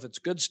 And so if it's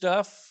good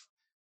stuff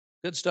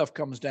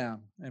comes down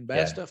and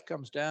bad stuff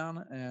comes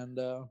down. And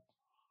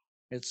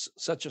it's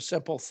such a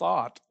simple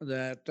thought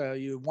that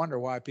you wonder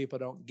why people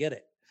don't get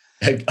it.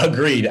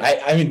 Agreed.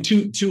 I mean,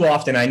 too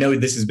often, I know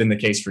this has been the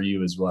case for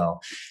you as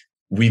well.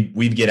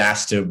 We get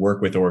asked to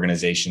work with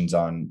organizations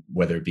on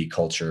whether it be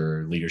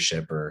culture,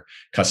 leadership, or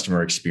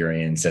customer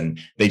experience,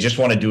 and they just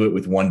want to do it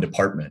with one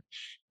department.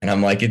 And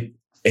I'm like,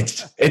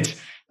 it's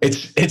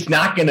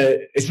not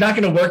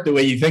gonna work the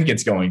way you think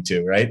it's going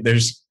to, right?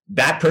 There's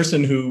that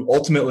person who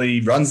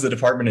ultimately runs the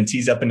department and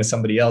tees up into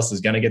somebody else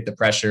is going to get the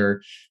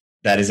pressure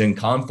that is in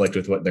conflict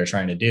with what they're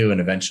trying to do.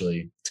 And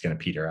eventually it's going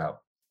to peter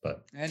out.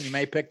 And you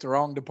may pick the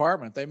wrong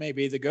department. They may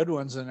be the good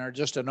ones and are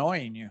just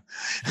annoying you.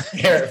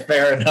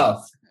 Fair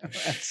enough.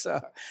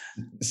 So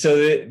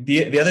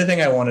the other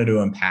thing I wanted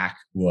to unpack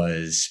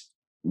was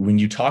when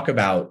you talk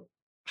about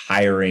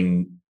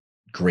hiring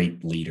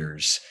great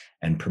leaders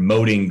and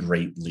promoting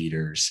great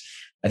leaders,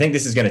 I think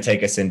this is going to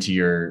take us into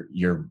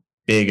your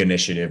big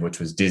initiative, which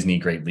was Disney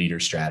Great Leader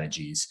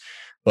Strategies.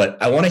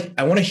 But I want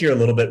to hear a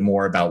little bit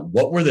more about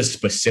what were the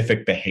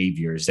specific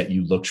behaviors that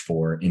you looked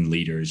for in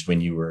leaders when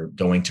you were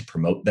going to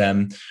promote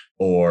them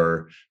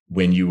or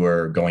when you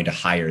were going to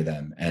hire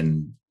them,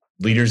 and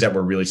leaders that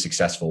were really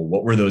successful.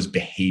 What were those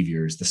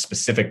behaviors, the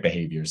specific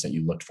behaviors that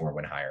you looked for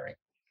when hiring?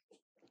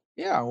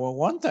 Yeah, well,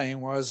 one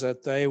thing was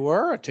that they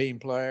were a team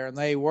player and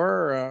they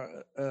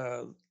were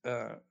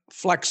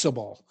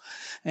flexible,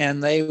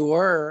 and they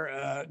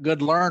were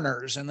good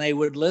learners, and they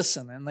would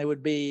listen, and they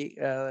would be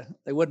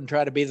they wouldn't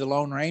try to be the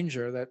Lone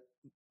Ranger that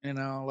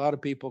a lot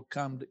of people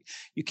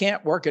you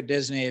can't work at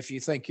Disney if you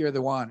think you're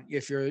the one.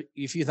 If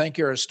you think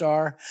you're a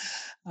star,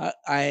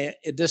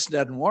 it just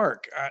doesn't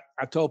work.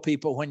 I told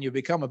people, when you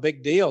become a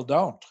big deal,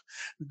 don't,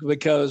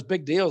 because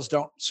big deals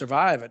don't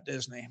survive at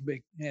Disney.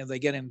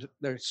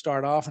 They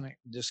start off and it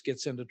just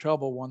gets into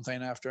trouble, one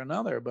thing after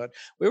another. But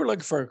we were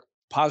looking for a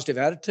positive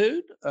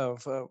attitude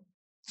of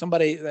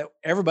somebody that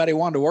everybody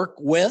wanted to work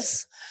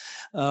with.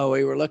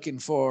 We were looking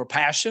for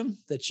passion,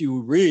 that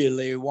you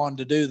really wanted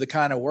to do the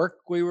kind of work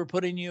we were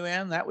putting you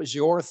in. That was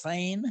your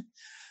thing.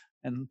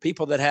 And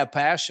people that have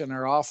passion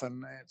are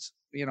often,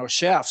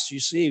 chefs. You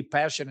see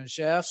passion in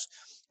chefs,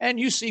 and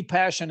you see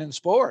passion in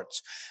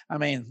sports. I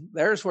mean,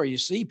 there's where you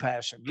see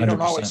passion. You 100%.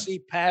 don't always see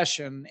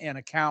passion in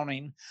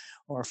accounting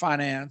or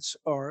finance,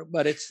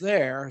 but it's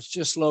there. It's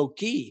just low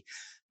key.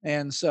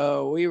 And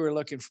so we were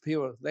looking for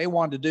people, they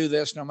wanted to do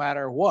this no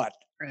matter what.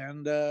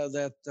 And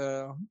they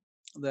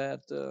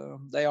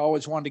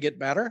always wanted to get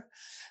better.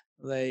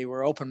 They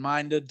were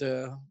open-minded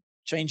to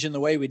changing the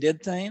way we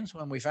did things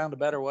when we found a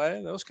better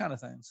way, those kind of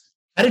things.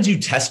 How did you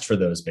test for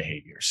those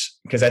behaviors?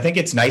 Because I think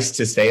it's nice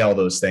to say all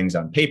those things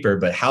on paper,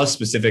 but how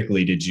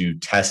specifically did you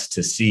test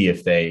to see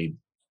if they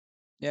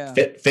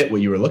fit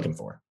what you were looking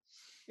for?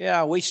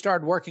 Yeah, we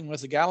started working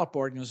with the Gallup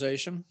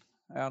organization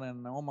out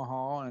in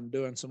Omaha and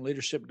doing some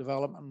leadership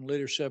development and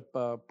leadership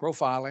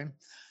profiling.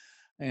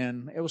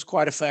 And it was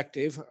quite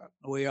effective.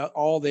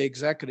 All the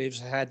executives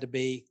had to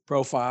be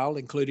profiled,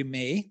 including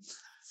me.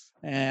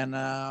 And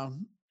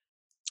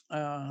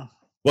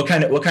what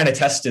kind of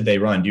tests did they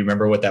run? Do you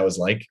remember what that was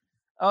like?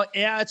 Oh,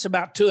 yeah, it's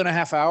about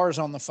 2.5 hours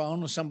on the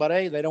phone with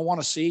somebody. They don't want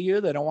to see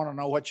you. They don't want to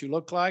know what you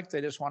look like. They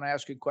just want to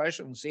ask you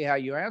questions and see how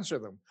you answer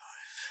them.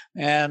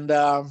 And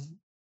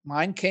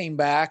mine came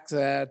back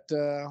that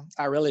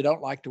I really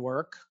don't like to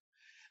work.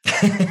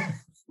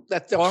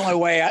 That the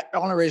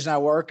only reason I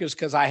work is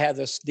because I have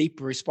this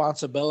deep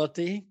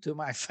responsibility to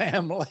my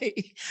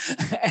family,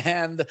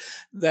 and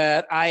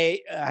that I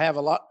have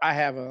a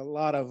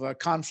lot of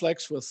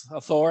conflicts with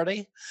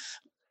authority.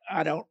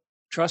 I don't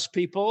trust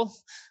people,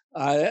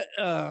 but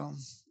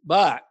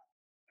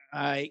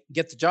I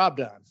get the job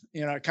done.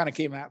 It kind of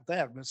came out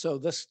that. So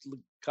this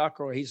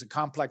Cockroy, he's a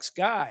complex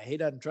guy. He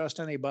doesn't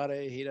trust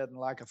anybody. He doesn't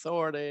like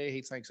authority.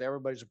 He thinks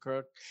everybody's a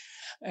crook,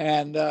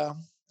 and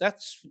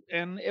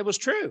it was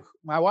true.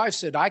 My wife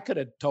said I could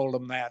have told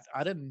him that.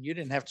 You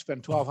didn't have to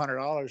spend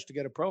 $1,200 to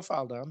get a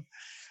profile done.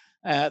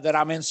 That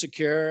I'm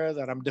insecure,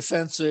 that I'm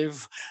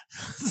defensive,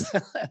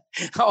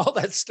 all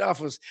that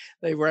stuff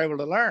they were able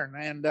to learn.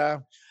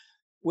 And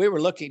we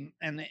were looking,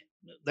 and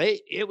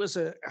they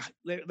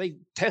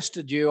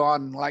tested you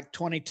on like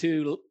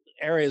 22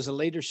 areas of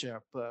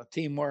leadership,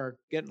 teamwork,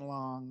 getting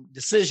along,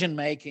 decision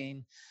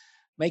making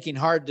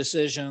hard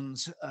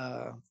decisions,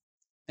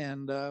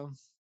 and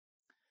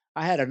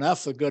I had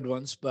enough of good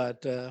ones,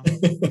 but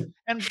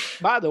and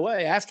by the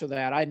way, after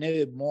that, I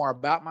knew more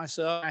about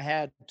myself. I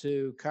had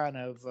to kind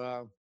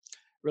of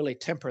really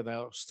temper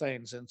those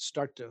things and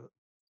start to,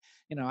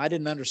 I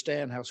didn't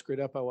understand how screwed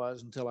up I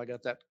was until I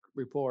got that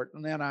report.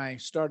 And then I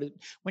started,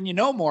 when you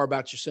know more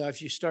about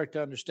yourself, you start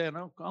to understand,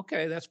 oh,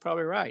 okay, that's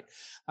probably right.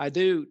 I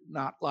do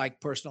not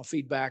like personal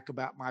feedback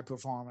about my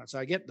performance.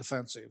 I get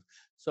defensive.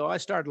 So I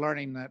started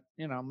learning that,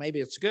 maybe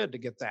it's good to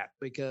get that,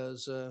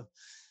 because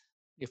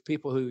if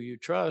people who you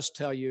trust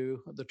tell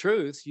you the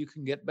truth, you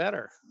can get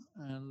better.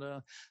 And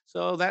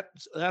so that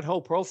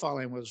whole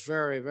profiling was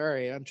very,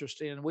 very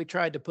interesting. And we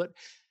tried to put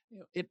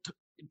it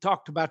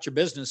talked about your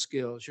business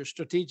skills, your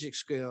strategic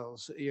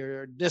skills,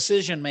 your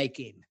decision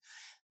making.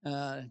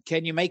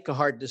 Can you make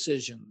hard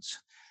decisions?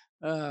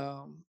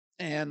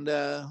 And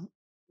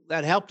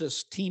that helped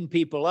us team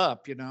people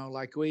up.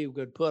 Like we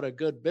could put a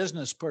good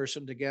business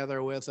person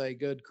together with a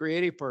good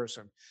creative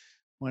person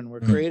when we're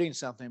creating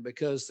something,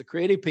 because the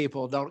creative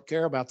people don't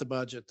care about the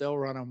budget. They'll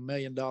run $1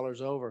 million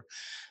over,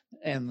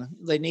 and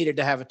they needed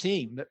to have a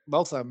team.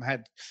 Both of them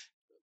had,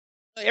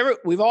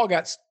 we've all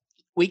got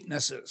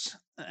weaknesses,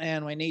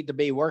 and we need to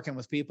be working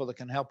with people that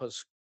can help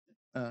us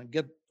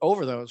get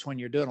over those when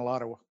you're doing a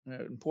lot of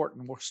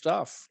important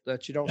stuff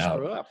that you don't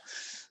screw up.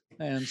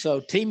 And so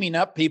teaming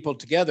up people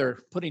together,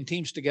 putting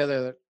teams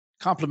together that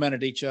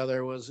complemented each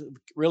other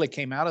really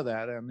came out of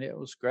that. And it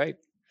was great.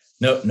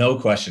 No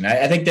question.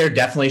 I think there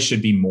definitely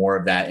should be more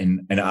of that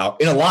in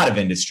a lot of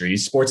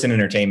industries, sports and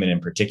entertainment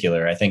in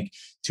particular. I think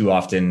too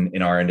often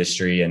in our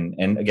industry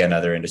and again,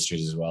 other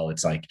industries as well,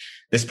 it's like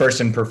this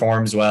person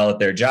performs well at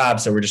their job,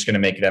 so we're just going to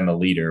make them a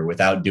leader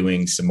without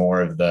doing some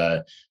more of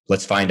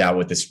let's find out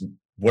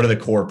what are the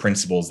core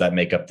principles that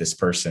make up this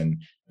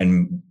person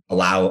and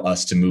allow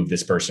us to move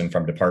this person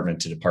from department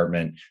to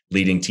department,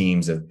 leading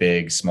teams of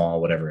big, small,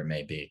 whatever it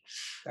may be.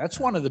 That's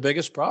one of the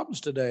biggest problems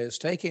today, is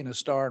taking a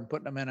star and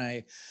putting them in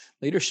a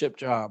leadership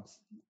job.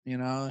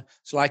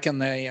 It's like in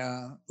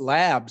the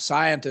lab,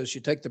 scientists,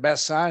 you take the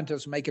best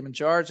scientist, make him in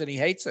charge, and he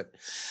hates it.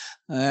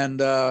 And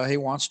he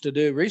wants to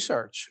do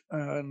research.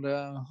 And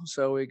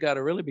so we got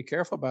to really be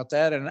careful about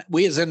that. And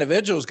we as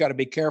individuals got to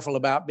be careful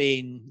about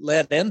being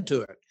led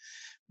into it,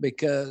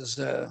 because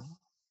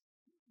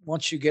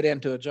once you get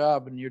into a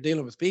job and you're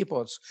dealing with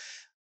people, it's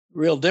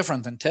real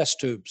different than test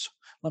tubes.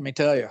 Let me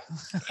tell you.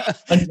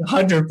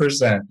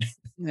 100%.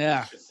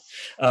 Yeah.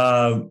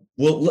 Well,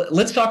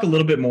 let's talk a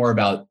little bit more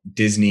about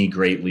Disney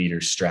Great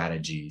Leader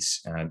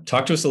Strategies.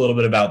 Talk to us a little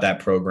bit about that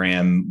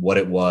program, what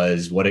it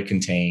was, what it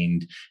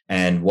contained,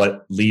 and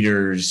what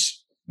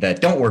leaders that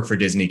don't work for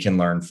Disney can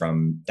learn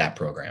from that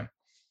program.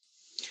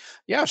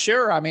 Yeah,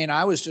 sure. I mean,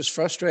 I was just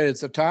frustrated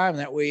at the time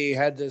that we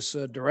had this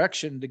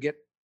direction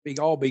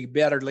to be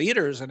better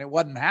leaders, and it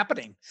wasn't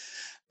happening.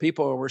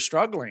 People were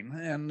struggling,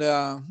 and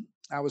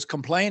I was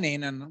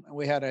complaining, and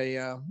we had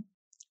a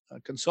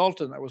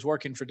consultant that was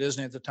working for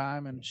Disney at the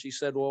time, and she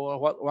said, well,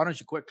 why don't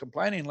you quit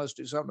complaining? Let's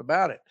do something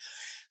about it.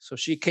 So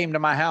she came to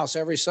my house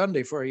every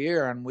Sunday for a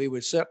year, and we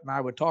would sit and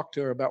I would talk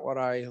to her about what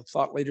I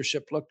thought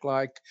leadership looked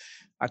like.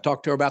 I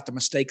talked to her about the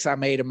mistakes I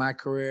made in my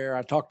career.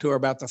 I talked to her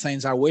about the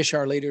things I wish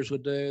our leaders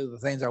would do, the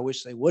things I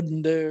wish they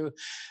wouldn't do.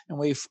 And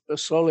we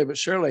slowly but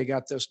surely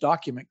got this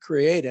document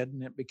created,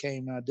 and it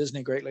became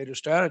Disney Great Leader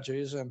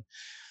Strategies. And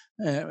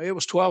it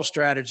was 12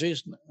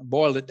 strategies,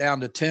 boiled it down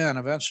to 10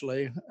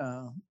 eventually,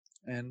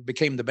 and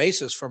became the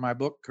basis for my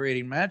book,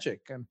 Creating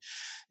Magic. And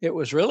it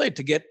was really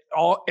to get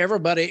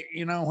everybody,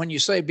 when you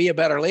say be a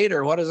better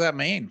leader, what does that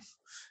mean?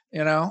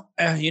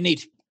 You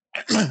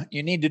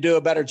need to do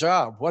a better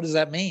job. What does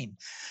that mean?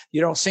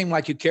 You don't seem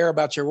like you care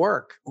about your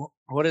work.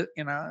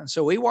 And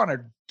so we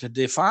wanted to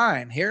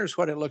define, here's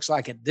what it looks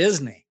like at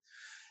Disney.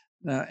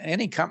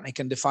 Any company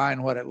can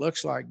define what it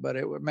looks like, but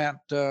it meant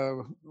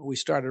we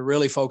started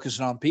really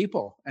focusing on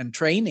people and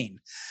training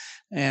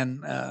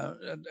and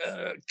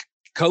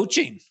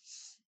coaching.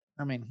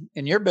 I mean,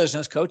 in your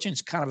business, coaching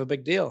is kind of a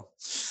big deal.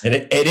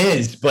 It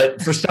is,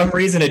 but for some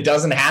reason, it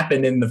doesn't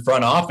happen in the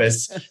front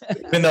office,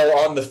 even though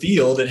on the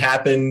field, it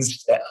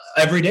happens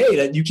every day.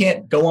 That you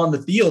can't go on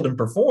the field and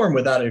perform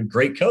without a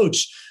great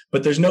coach,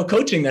 but there's no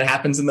coaching that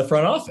happens in the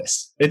front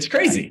office. It's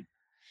crazy.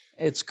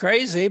 It's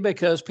crazy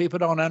because people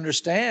don't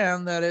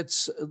understand that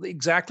it's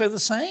exactly the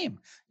same.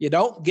 You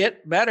don't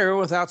get better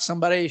without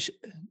somebody,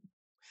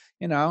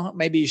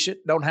 maybe you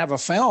don't have a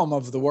film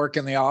of the work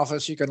in the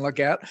office you can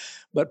look at,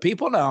 but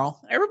people know,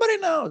 everybody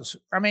knows.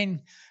 I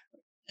mean,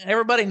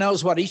 everybody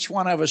knows what each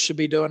one of us should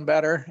be doing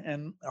better.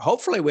 And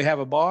hopefully we have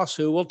a boss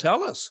who will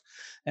tell us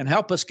and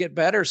help us get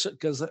better,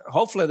 because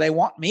hopefully they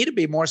want me to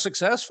be more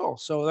successful.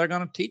 So they're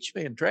going to teach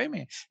me and train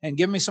me and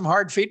give me some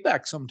hard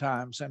feedback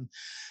sometimes. And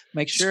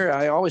make sure,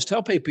 I always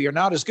tell people, you're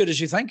not as good as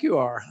you think you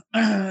are.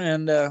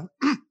 And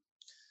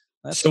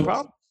that's the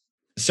problem.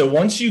 So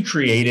once you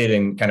created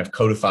and kind of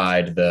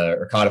codified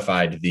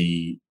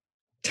the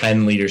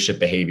 10 leadership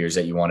behaviors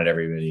that you wanted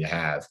everybody to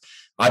have,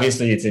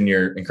 obviously it's in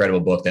your incredible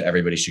book that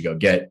everybody should go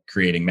get,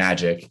 Creating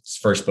Magic. It's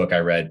the first book I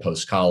read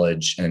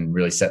post-college and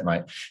really set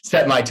my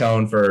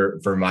tone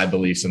for my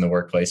beliefs in the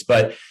workplace.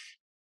 But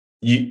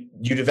you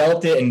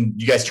developed it and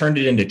you guys turned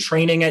it into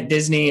training at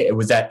Disney. It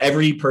was that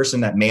every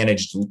person that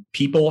managed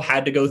people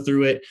had to go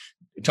through it.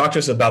 Talk to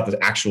us about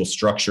the actual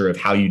structure of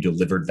how you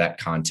delivered that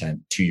content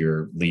to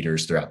your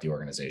leaders throughout the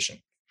organization.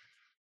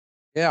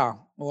 Yeah.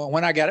 Well,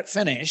 when I got it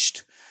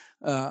finished,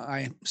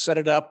 I set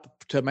it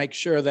up to make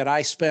sure that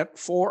I spent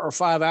 4 or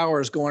 5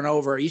 hours going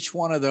over each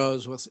one of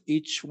those with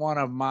each one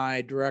of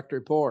my direct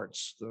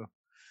reports,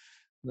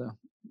 the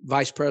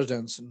vice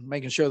presidents, and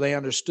making sure they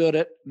understood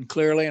it and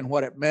clearly and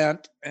what it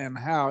meant and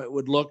how it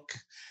would look,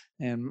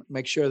 and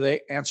make sure they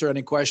answer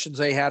any questions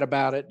they had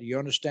about it. Do you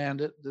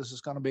understand it? This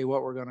is going to be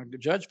what we're going to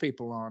judge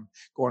people on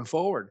going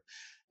forward.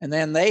 And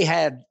then they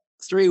had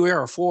 3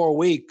 or 4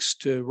 weeks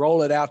to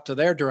roll it out to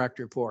their direct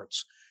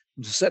reports,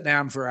 and to sit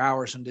down for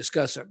hours and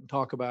discuss it and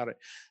talk about it.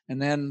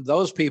 And then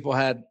those people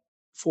had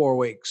 4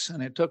 weeks,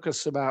 and it took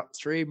us about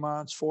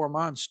 4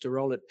 months to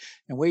roll it.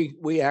 And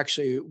we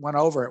actually went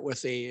over it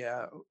with the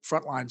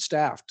frontline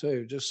staff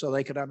too, just so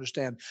they could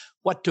understand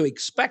what to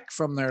expect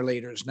from their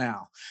leaders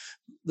now.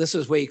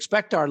 We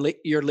expect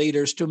your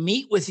leaders to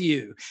meet with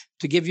you,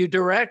 to give you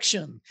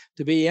direction,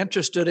 to be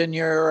interested in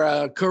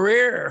your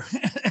career.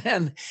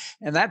 and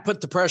that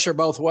put the pressure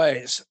both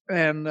ways.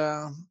 And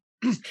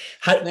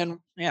how did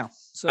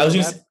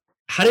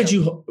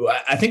you,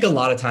 I think a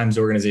lot of times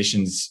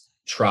organizations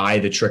try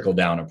the trickle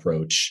down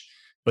approach,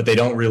 but they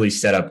don't really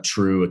set up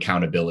true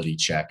accountability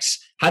checks.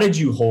 How did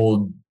you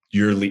hold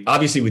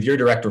obviously with your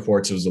direct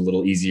reports, it was a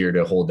little easier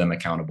to hold them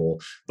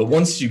accountable, but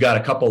once you got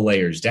a couple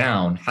layers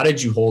down, how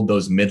did you hold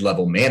those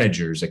mid-level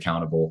managers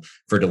accountable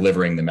for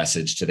delivering the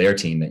message to their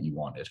team that you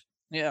wanted?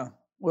 Yeah.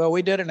 Well,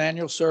 we did an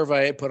annual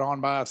survey put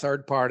on by a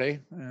third party,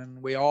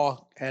 and we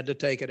all had to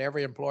take it.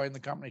 Every employee in the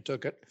company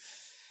took it.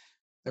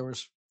 There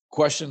was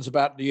questions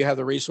about, do you have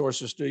the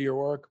resources to do your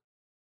work?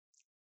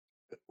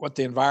 What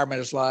the environment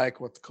is like,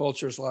 what the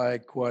culture is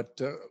like,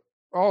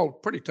 all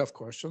pretty tough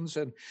questions.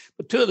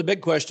 But two of the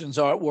big questions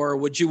were,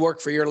 would you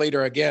work for your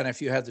leader again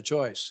if you had the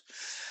choice?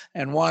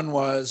 And one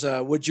was,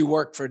 would you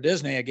work for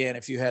Disney again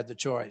if you had the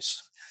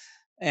choice?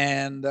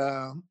 And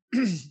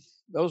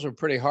those are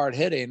pretty hard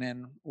hitting.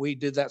 And we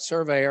did that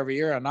survey every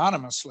year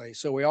anonymously.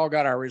 So we all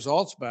got our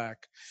results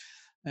back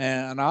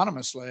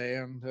anonymously.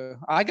 And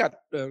I got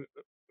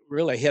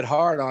really hit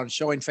hard on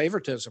showing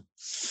favoritism.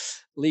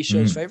 Lee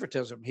shows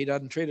favoritism. He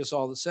doesn't treat us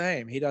all the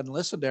same. He doesn't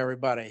listen to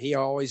everybody. He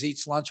always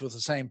eats lunch with the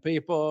same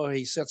people.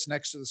 He sits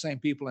next to the same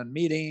people in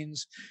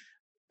meetings.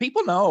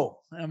 People know.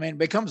 I mean, it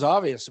becomes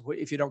obvious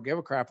if you don't give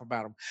a crap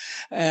about them.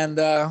 And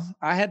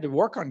I had to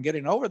work on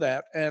getting over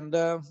that. And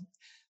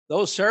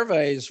those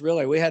surveys,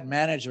 really, we had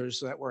managers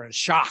that were in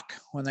shock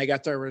when they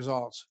got their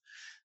results,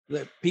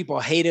 that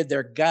people hated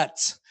their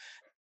guts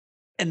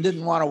and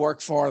didn't want to work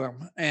for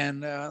them.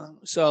 And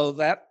so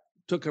that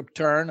took a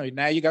turn.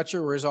 Now you got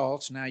your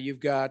results. Now you've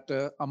got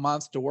a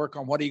month to work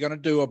on what are you going to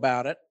do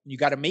about it. You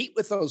got to meet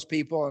with those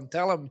people and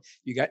tell them,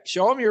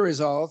 show them your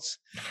results,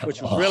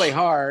 which was really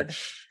hard.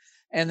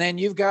 And then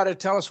you've got to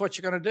tell us what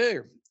you're going to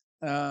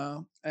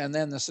do. And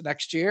then this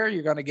next year,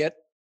 you're going to get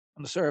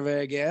on the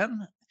survey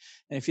again.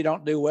 And if you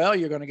don't do well,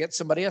 you're going to get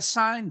somebody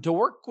assigned to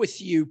work with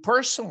you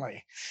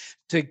personally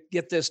to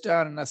get this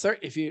done. And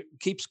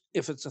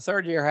if it's a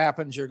third year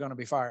happens, you're going to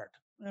be fired.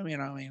 I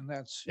mean,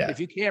 that's, if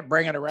you can't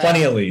bring it around.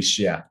 Plenty of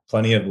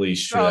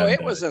leash. So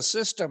it was a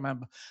system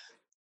of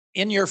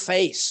in your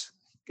face.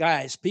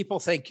 Guys, people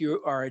think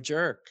you are a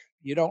jerk.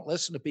 You don't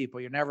listen to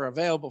people. You're never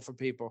available for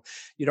people.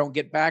 You don't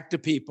get back to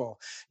people.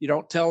 You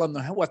don't tell them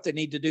what they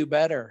need to do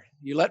better.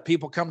 You let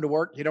people come to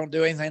work. You don't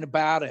do anything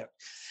about it.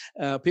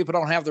 People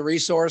don't have the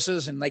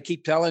resources and they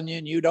keep telling you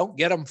and you don't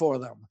get them for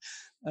them.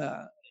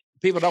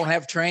 People don't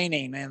have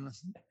training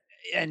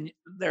and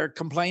they're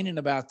complaining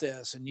about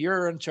this and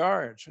you're in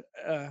charge.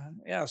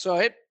 So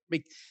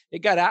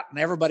it got out in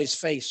everybody's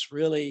face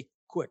really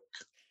quick.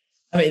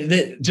 I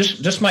mean,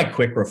 just my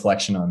quick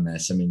reflection on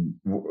this. I mean,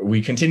 we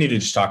continue to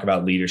just talk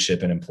about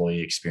leadership and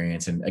employee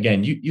experience. And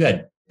again, you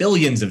had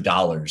billions of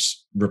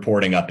dollars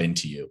reporting up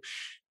into you.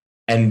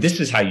 And this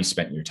is how you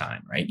spent your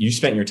time, right? You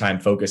spent your time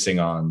focusing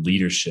on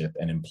leadership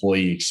and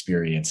employee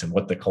experience and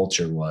what the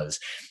culture was.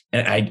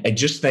 And I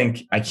just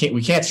think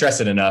we can't stress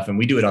it enough. And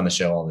we do it on the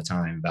show all the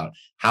time about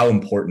how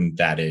important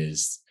that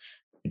is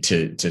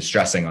to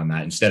stressing on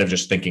that instead of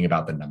just thinking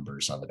about the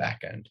numbers on the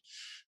back end.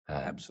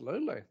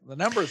 Absolutely. The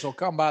numbers will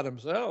come by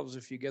themselves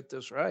if you get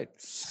this right.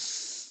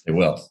 It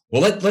will.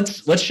 Well,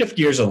 let's shift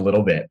gears a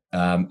little bit.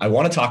 I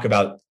want to talk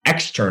about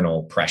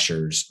external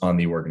pressures on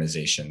the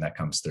organization that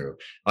comes through.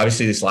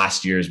 Obviously, this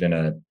last year has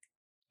been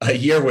a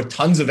year with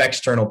tons of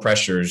external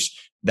pressures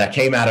that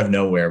came out of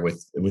nowhere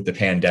with the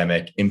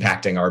pandemic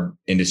impacting our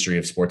industry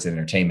of sports and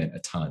entertainment a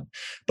ton.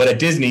 But at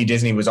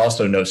Disney was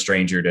also no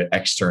stranger to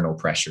external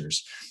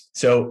pressures.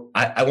 So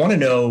I want to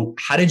know,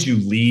 how did you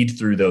lead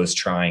through those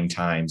trying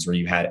times where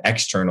you had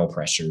external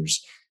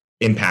pressures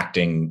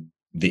impacting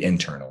the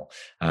internal?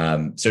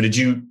 So did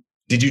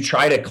you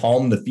try to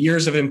calm the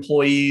fears of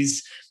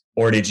employees,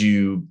 or did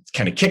you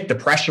kind of kick the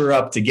pressure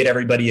up to get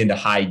everybody into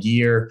high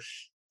gear?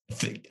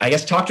 I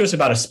guess talk to us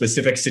about a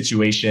specific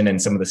situation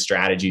and some of the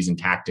strategies and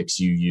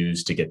tactics you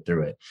used to get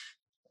through it.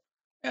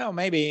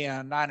 Maybe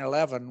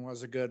 9/11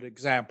 was a good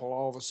example.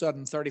 All of a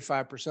sudden,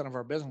 35% of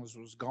our business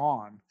was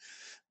gone.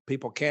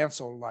 People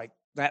canceled like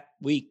that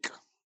week.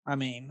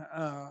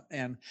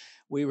 And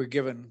we were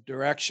given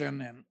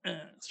direction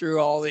and through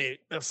all the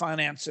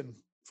financing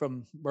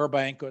from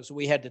Burbank was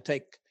we had to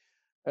take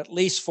at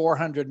least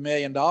 $400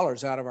 million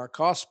out of our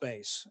cost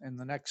base in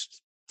the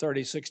next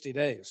 30, 60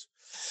 days.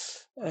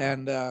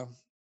 And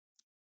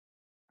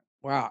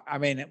wow,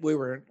 we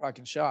were like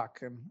in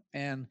shock.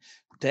 And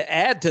to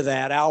add to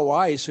that, Al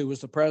Weiss, who was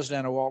the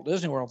president of Walt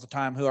Disney World at the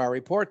time, who I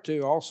report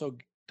to, also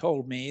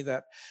told me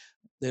that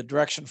the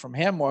direction from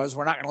him was,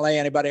 we're not going to lay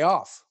anybody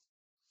off.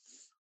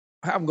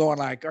 I'm going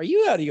like, are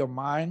you out of your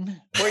mind?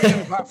 Where are you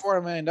going to buy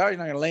 $400 million? You're not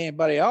going to lay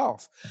anybody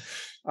off.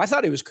 I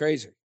thought he was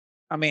crazy.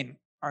 I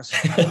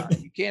said,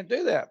 you can't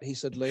do that. He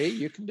said, Lee,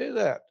 you can do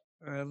that.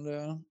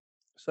 And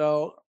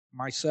so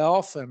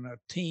myself and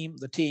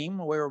the team,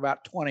 we were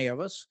about 20 of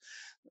us,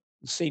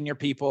 senior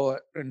people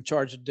in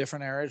charge of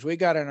different areas. We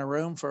got in a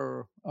room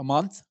for a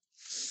month,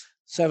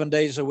 7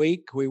 days a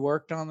week. We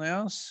worked on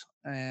this,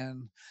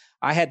 and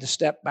I had to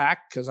step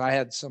back because I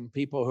had some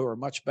people who are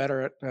much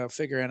better at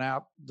figuring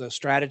out the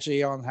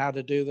strategy on how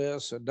to do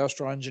this,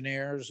 industrial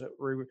engineers that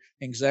were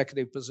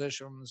executive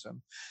positions.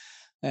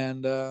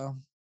 And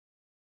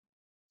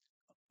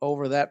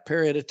over that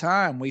period of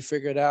time, we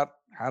figured out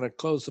how to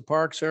close the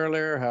parks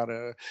earlier, how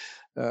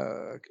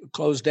to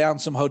close down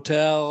some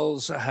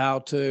hotels, how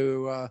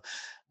to,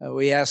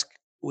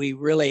 we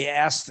really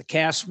asked the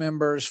cast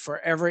members for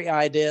every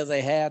idea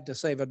they had to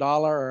save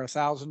 $1 or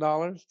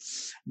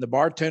 $1,000. The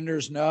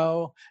bartenders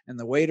know, and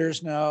the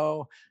waiters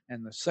know,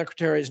 and the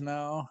secretaries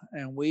know,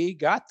 and we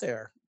got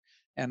there.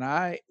 And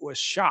I was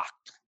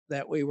shocked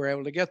that we were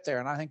able to get there.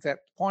 And I think that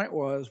point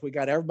was we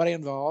got everybody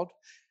involved.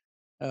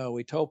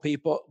 We told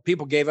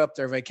people gave up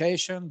their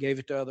vacation, gave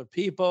it to other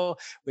people.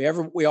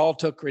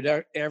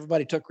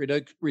 Everybody took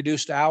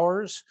reduced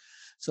hours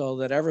so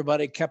that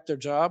everybody kept their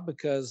job,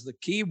 because the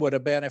key would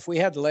have been if we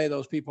had to lay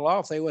those people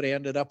off, they would have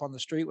ended up on the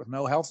street with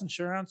no health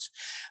insurance.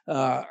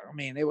 I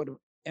mean, it would have,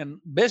 and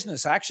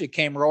business actually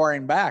came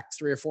roaring back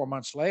 3 or 4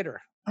 months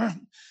later.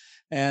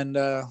 And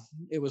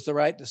it was the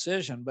right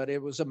decision, but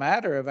it was a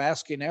matter of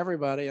asking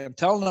everybody and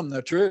telling them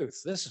the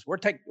truth.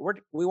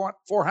 We want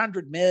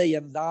 $400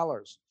 million.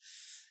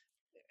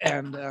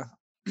 And I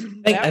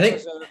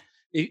think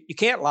you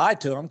can't lie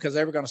to them because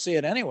they were going to see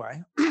it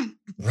anyway.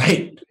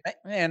 Right.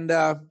 And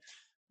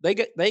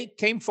they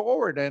came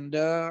forward, and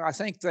I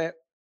think that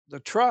the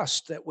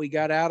trust that we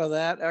got out of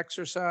that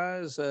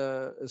exercise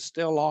is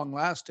still long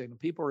lasting.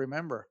 People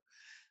remember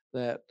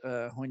that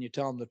when you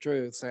tell them the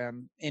truth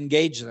and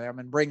engage them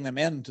and bring them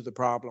into the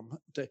problem.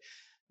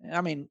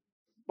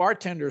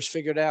 Bartenders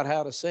figured out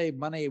how to save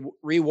money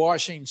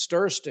rewashing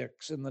stir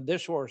sticks in the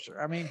dishwasher.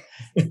 I mean,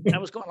 I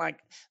was going like,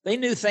 they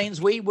knew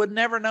things we would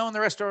never know in the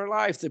rest of our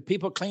life. The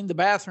people cleaned the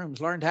bathrooms,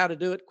 learned how to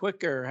do it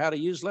quicker, how to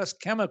use less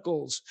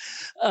chemicals.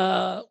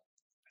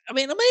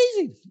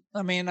 Amazing.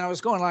 I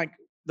was going like,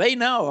 they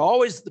know.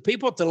 Always the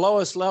people at the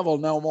lowest level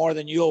know more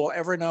than you'll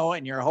ever know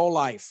in your whole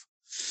life.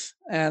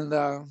 And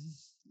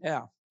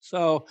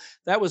so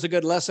that was a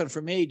good lesson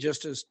for me,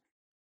 just as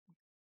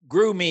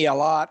grew me a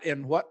lot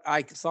in what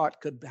I thought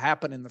could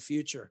happen in the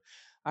future.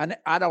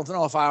 I don't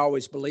know if I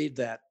always believed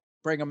that.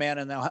 Bring them in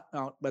and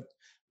they'll, but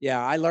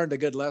yeah, I learned a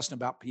good lesson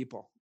about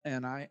people.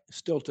 And I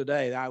still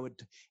today,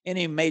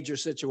 any major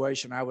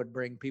situation, I would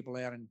bring people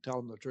in and tell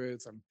them the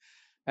truth and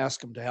ask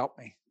them to help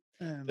me.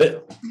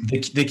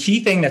 The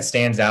key thing that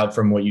stands out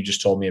from what you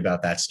just told me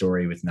about that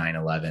story with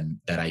 9/11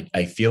 that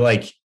I feel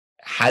like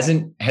has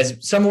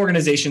some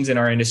organizations in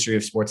our industry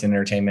of sports and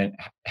entertainment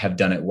have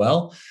done it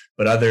well,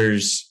 but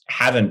others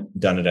haven't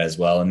done it as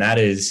well. And that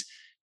is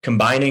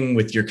combining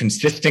with your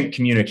consistent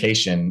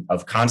communication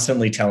of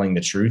constantly telling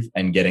the truth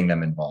and getting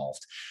them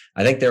involved.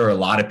 I think there are a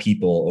lot of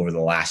people over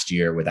the last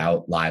year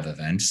without live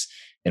events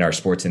in our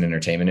sports and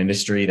entertainment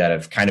industry that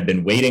have kind of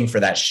been waiting for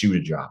that shoe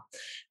to drop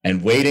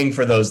and waiting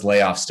for those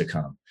layoffs to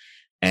come.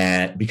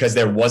 And because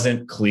there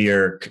wasn't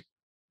clear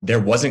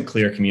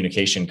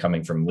communication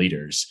coming from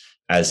leaders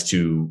as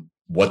to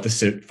what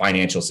the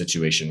financial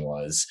situation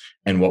was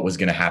and what was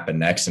going to happen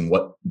next and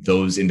what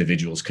those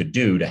individuals could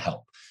do to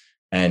help.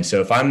 And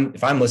so if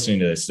I'm listening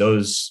to this,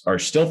 those are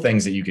still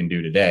things that you can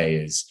do today: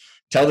 is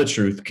tell the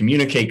truth,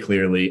 communicate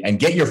clearly, and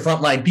get your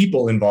frontline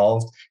people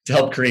involved to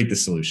help create the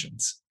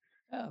solutions.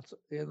 Yeah,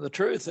 the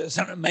truth is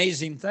an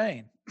amazing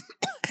thing.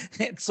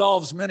 It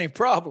solves many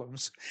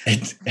problems.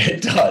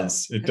 It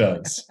does. It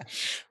does.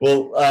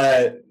 Well,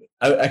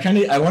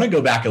 I want to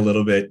go back a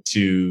little bit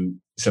to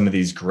some of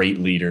these great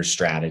leader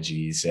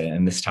strategies,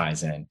 and this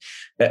ties in.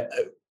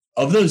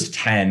 Of those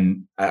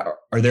 10, are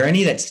there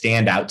any that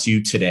stand out to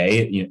you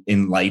today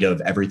in light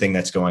of everything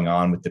that's going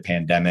on with the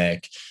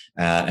pandemic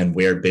and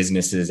where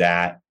business is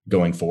at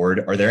going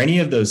forward? Are there any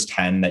of those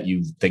 10 that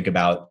you think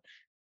about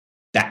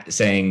that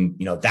saying,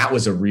 that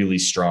was a really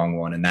strong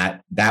one, and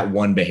that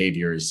one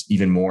behavior is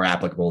even more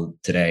applicable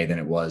today than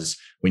it was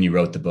when you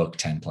wrote the book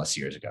 10 plus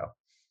years ago?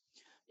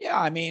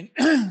 Yeah,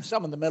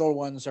 some of the middle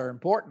ones are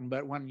important,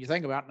 but when you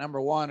think about number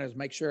one is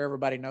make sure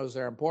everybody knows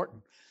they're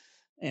important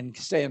and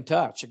stay in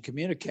touch and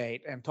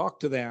communicate and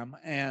talk to them.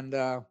 And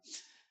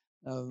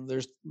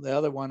there's the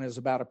other one is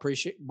about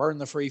burn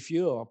the free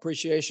fuel.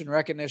 Appreciation,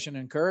 recognition,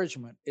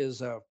 encouragement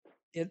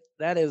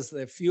that is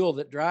the fuel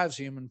that drives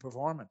human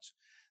performance.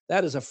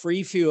 That is a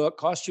free fuel. It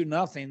costs you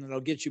nothing. That'll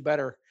get you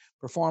better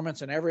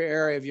performance in every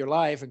area of your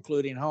life,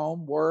 including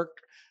home, work,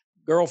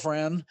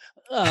 girlfriend,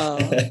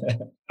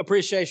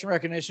 appreciation,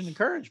 recognition,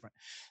 encouragement.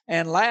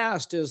 And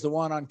last is the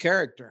one on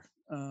character.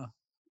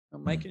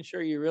 Making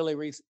sure you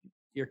really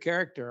your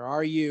character.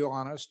 Are you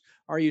honest?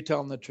 Are you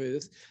telling the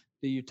truth?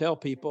 Do you tell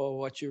people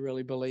what you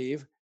really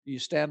believe? Do you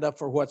stand up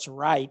for what's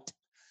right?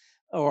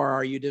 Or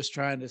are you just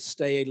trying to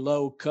stay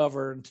low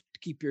cover and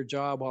keep your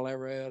job while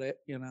everybody at it?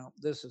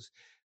 This is,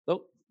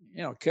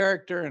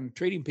 character and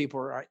treating people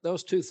right.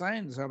 Those two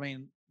things,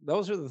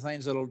 those are the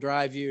things that'll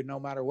drive you no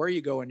matter where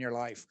you go in your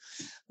life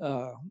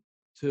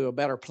to a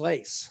better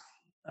place.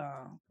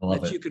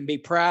 That you can be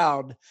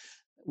proud.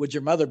 Would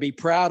your mother be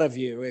proud of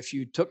you if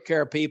you took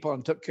care of people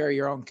and took care of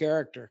your own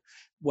character?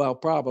 Well,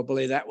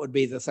 probably that would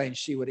be the thing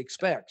she would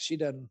expect. She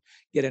doesn't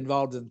get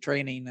involved in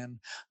training and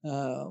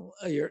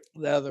the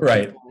other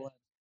right. people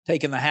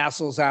taking the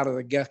hassles out of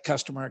the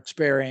customer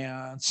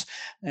experience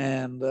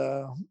and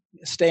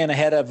staying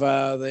ahead of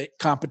the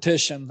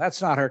competition.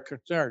 That's not her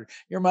concern.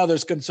 Your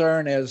mother's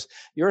concern is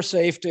your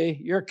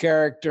safety, your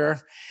character,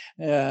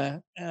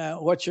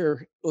 what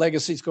your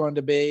legacy is going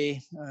to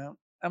be.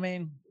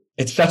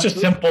 It's such a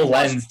simple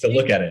lens to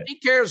look at it. She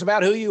cares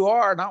about who you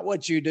are, not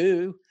what you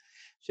do.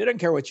 She doesn't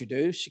care what you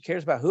do. She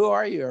cares about who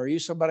are you? Are you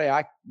somebody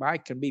I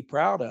can be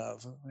proud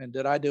of? And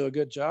did I do a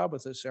good job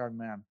with this young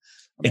man?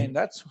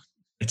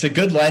 It's a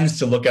good lens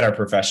to look at our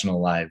professional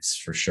lives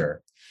for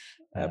sure.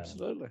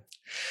 Absolutely.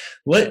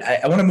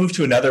 I want to move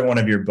to another one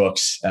of your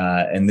books,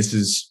 and this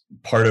is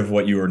part of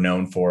what you were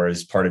known for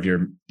as part of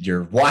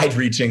your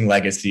wide-reaching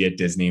legacy at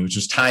Disney, which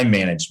was time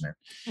management,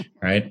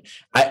 right?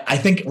 I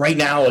think right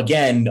now,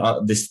 again,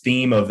 this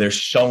theme of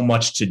there's so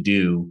much to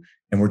do,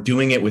 and we're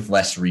doing it with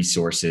less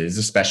resources,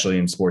 especially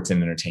in sports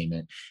and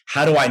entertainment.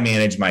 How do I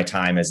manage my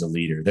time as a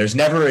leader? There's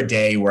never a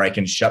day where I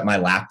can shut my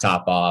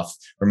laptop off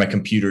or my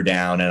computer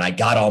down and I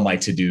got all my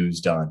to-dos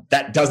done.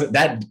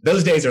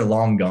 Those days are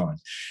long gone.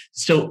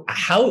 So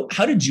how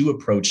did you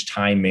approach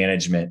time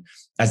management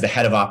as the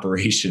head of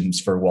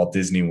operations for Walt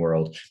Disney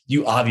World?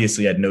 You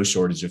obviously had no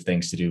shortage of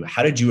things to do.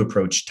 How did you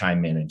approach time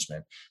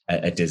management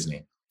at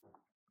Disney?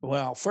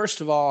 Well,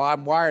 first of all,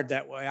 I'm wired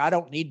that way. I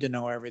don't need to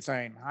know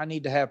everything. I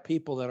need to have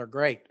people that are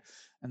great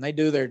and they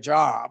do their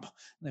job.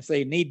 And if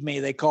they need me,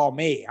 they call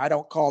me. I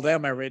don't call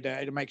them every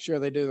day to make sure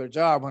they do their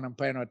job when I'm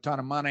paying them a ton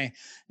of money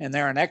and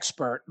they're an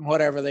expert in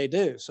whatever they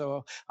do.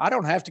 So I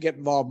don't have to get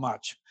involved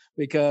much,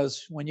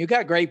 because when you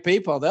got great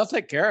people, they'll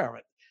take care of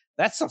it.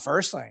 That's the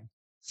first thing.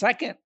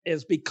 Second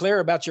is be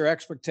clear about your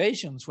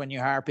expectations when you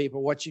hire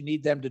people, what you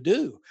need them to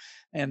do,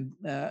 and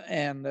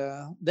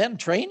then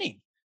train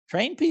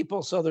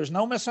people so there's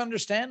no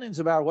misunderstandings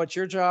about what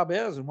your job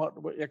is and what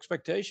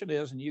expectation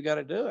is, and you got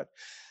to do it.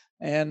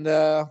 And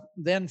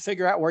then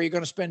figure out where you're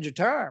going to spend your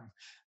time.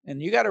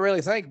 And you got to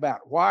really think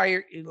about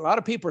why a lot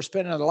of people are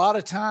spending a lot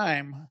of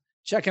time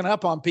checking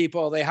up on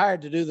people they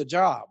hired to do the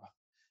job.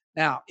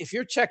 Now, if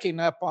you're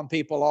checking up on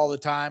people all the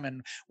time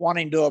and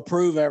wanting to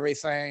approve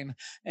everything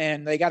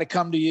and they got to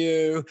come to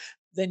you,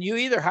 then you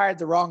either hired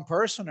the wrong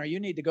person or you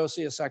need to go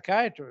see a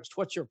psychiatrist.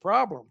 What's your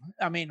problem?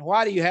 I mean,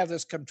 why do you have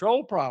this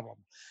control problem?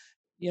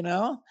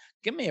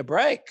 Give me a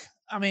break.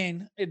 I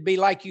mean, it'd be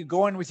like you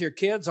going with your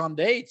kids on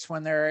dates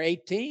when they're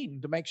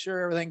 18 to make sure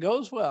everything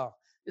goes well.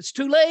 It's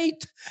too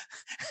late.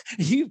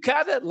 You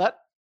gotta let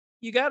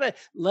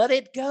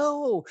it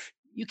go.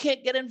 You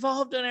can't get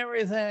involved in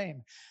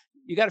everything.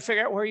 You got to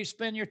figure out where you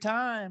spend your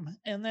time,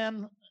 and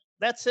then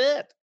that's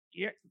it.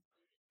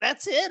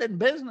 That's it in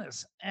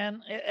business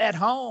and at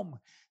home.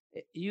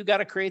 You got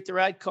to create the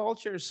right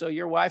culture so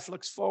your wife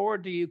looks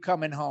forward to you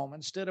coming home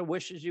instead of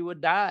wishes you would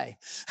die.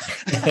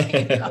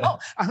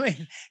 I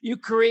mean, you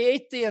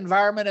create the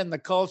environment and the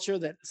culture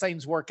that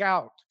things work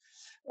out.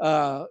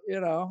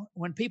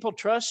 When people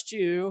trust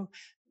you,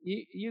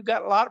 you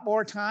got a lot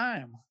more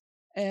time.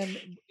 And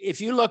if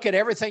you look at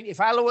everything,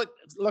 if I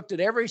looked at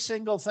every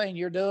single thing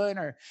you're doing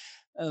or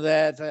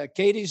that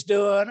Katie's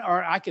doing,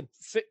 or I could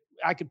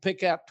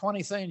pick out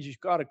 20 things you've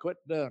got to quit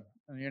doing.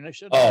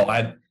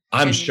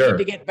 I'm sure you need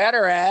to get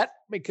better at,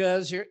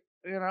 because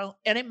and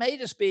it may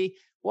just be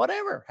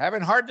whatever,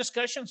 having hard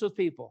discussions with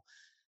people.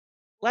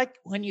 Like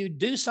when you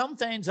do some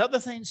things, other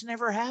things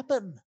never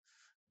happen.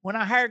 When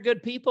I hire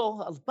good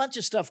people, a bunch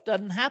of stuff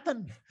doesn't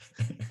happen.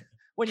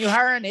 When you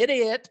hire an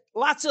idiot,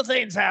 lots of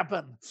things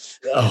happen.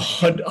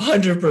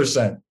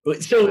 100%.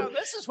 So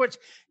this is what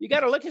you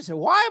got to look and say,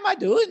 why am I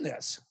doing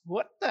this?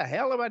 What the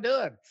hell am I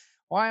doing?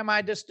 Why am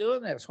I just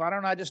doing this? Why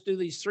don't I just do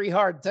these 3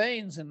 hard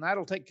things and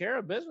that'll take care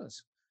of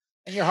business?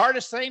 And your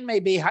hardest thing may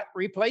be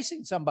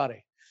replacing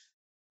somebody.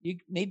 You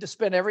need to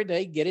spend every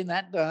day getting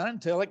that done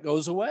until it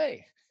goes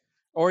away.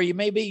 Or you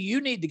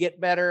need to get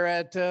better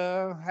at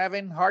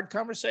having hard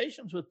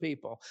conversations with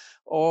people,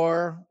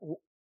 or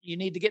you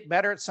need to get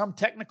better at some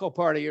technical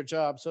part of your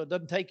job so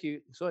it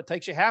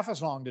takes you half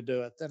as long to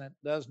do it than it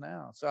does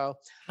now. So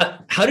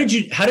how did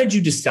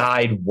you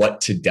decide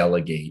what to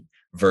delegate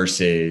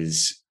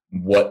versus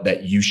what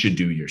that you should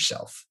do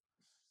yourself?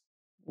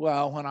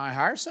 Well, when I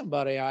hire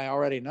somebody, I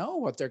already know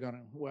what they're going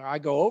to, I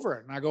go over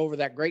it, and I go over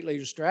that great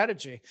leader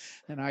strategy,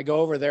 and I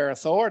go over their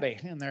authority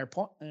and their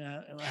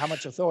how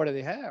much authority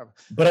they have.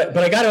 But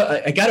I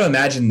gotta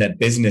imagine that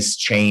business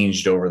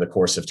changed over the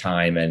course of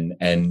time,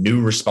 and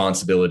new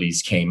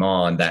responsibilities came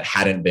on that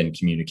hadn't been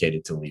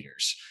communicated to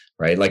leaders,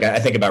 right? Like I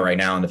think about right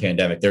now in the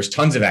pandemic, there's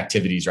tons of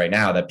activities right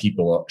now that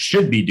people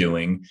should be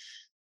doing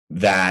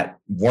that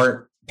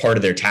weren't part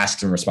of their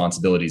tasks and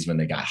responsibilities when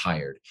they got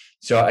hired.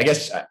 So I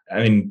guess,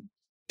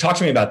 talk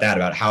to me about that,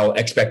 about how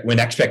when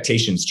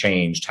expectations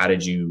changed, how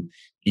did you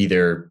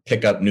either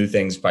pick up new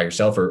things by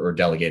yourself or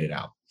delegate it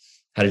out?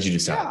 How did you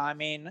decide?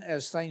 Yeah,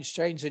 as things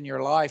change in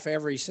your life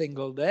every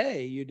single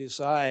day, you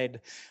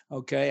decide,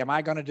 okay, am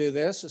I going to do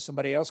this? Is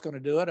somebody else going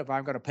to do it? If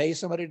I'm going to pay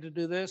somebody to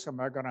do this,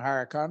 am I going to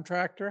hire a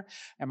contractor?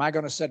 Am I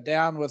going to sit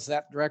down with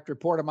that direct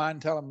report of mine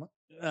and tell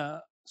them,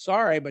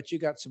 sorry, but you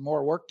got some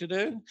more work to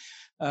do,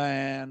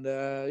 and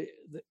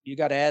you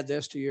got to add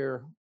this to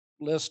your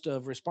list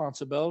of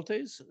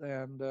responsibilities,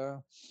 and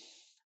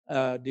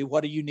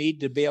what do you need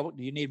to be able?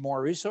 Do you need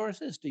more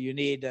resources? Do you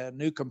need a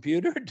new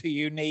computer? Do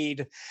you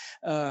need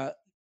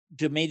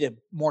me to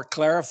more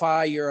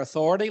clarify your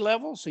authority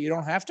level so you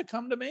don't have to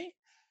come to me?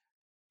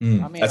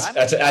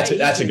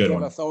 That's a good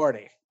one.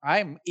 Authority.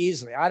 I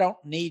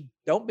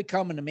don't be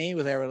coming to me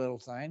with every little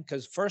thing,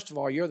 because first of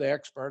all, you're the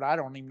expert. I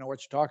don't even know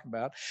what you're talking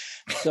about.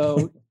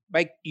 So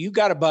you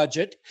got a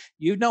budget,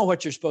 you know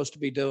what you're supposed to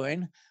be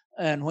doing.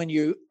 And when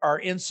you are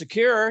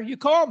insecure, you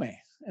call me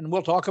and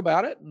we'll talk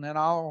about it, and then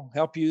I'll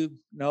help you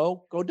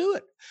go do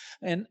it.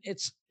 And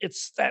it's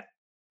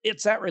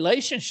that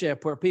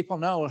relationship where people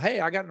know, hey,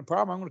 I got no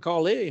problem. I'm going to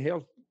call Lee.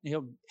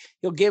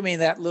 He'll give me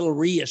that little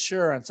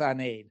reassurance I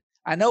need.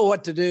 I know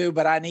what to do,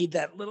 but I need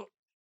that little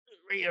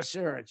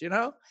reassurance,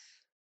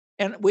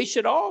 and we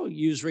should all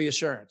use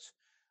reassurance.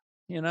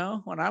 When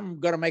I'm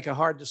going to make a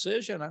hard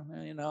decision,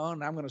 and I'm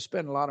going to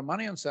spend a lot of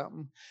money on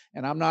something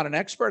and I'm not an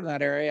expert in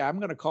that area, I'm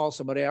going to call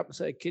somebody up and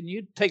say, can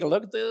you take a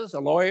look at this? A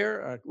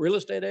lawyer, a real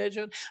estate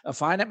agent,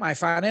 my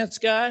finance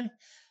guy.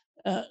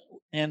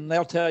 And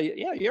they'll tell you,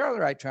 yeah, you're on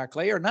the right track,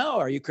 Lee, or no,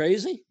 are you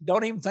crazy?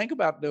 Don't even think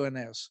about doing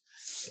this.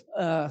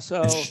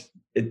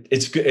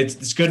 It's good.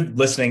 It's good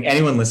listening.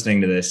 Anyone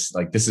listening to this,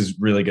 like, this is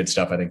really good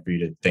stuff, I think, for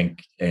you to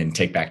think and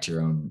take back to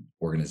your own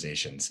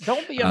organizations.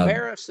 Don't be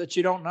embarrassed that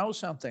you don't know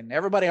something.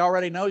 Everybody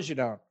already knows you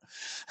don't.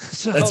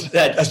 So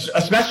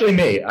especially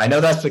me. I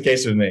know that's the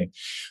case with me.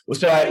 Well,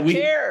 so nobody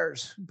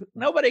cares.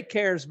 Nobody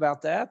cares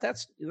about that.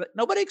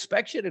 Nobody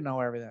expects you to know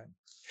everything.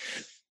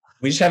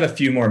 We just have a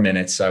few more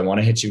minutes, so I want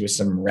to hit you with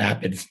some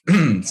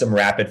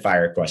rapid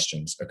fire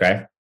questions.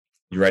 Okay,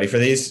 you ready for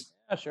these?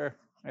 Yeah, sure.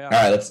 Yeah.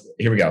 All right,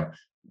 here we go.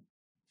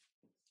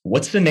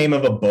 What's the name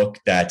of a book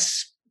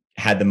that's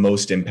had the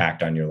most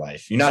impact on your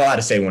life? You're not allowed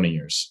to say one of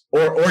yours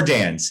or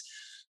Dan's,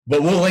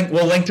 but we'll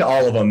link to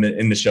all of them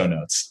in the show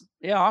notes.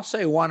 Yeah, I'll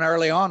say one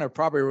early on. It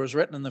probably was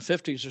written in the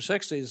 50s or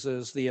 60s.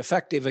 Is The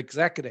Effective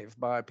Executive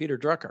by Peter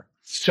Drucker.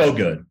 So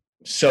good,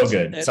 so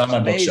good. It's on my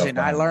amazing.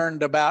 I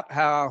learned about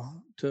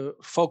how to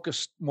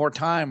focus more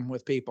time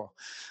with people.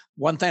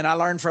 One thing I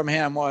learned from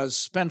him was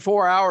spend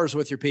 4 hours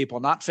with your people,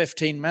 not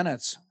 15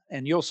 minutes,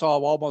 and you'll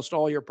solve almost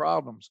all your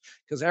problems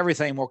because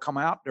everything will come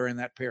out during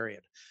that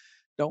period.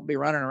 Don't be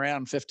running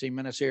around 15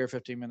 minutes here,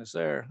 15 minutes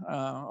there.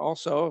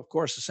 Also, of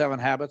course, the 7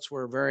 habits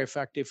were very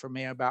effective for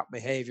me about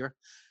behavior.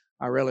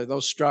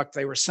 Those struck.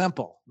 They were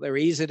simple. They were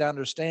easy to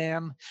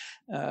understand.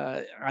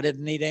 I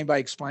didn't need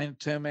anybody explain it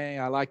to me.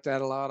 I liked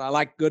that a lot. I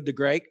like Good to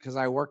Great because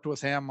I worked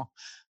with him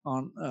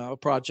on a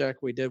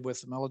project we did with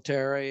the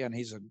military, and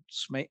he's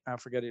I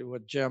forget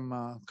what Jim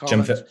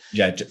Collins.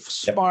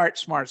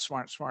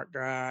 Smart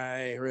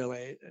guy,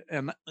 really.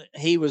 And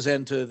he was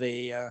into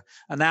the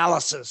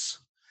analysis,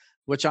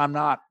 which I'm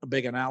not a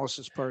big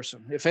analysis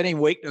person. If any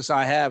weakness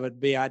I have,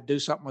 it'd be I'd do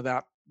something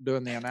without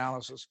doing the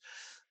analysis.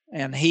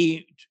 And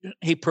he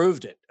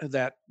proved it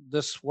that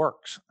this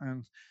works.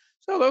 And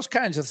so those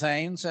kinds of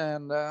things.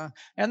 And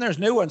there's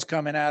new ones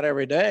coming out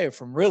every day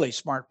from really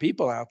smart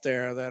people out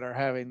there that are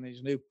having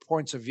these new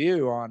points of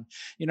view on,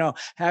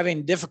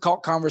 having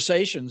difficult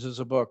conversations is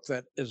a book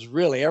that is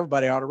really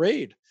everybody ought to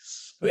read.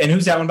 And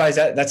who's that one by?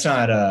 That's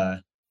not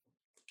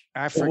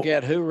I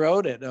forget who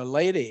wrote it. A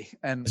lady.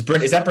 And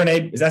is that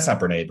Brene? That's not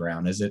Brene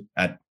Brown, is it?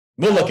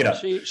 We'll look it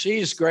up.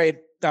 She's great.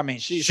 I mean,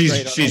 she's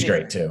great. She's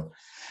great too.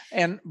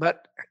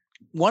 But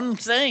one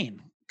thing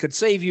could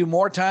save you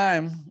more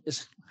time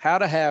is how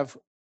to have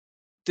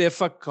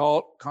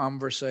difficult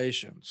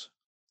conversations.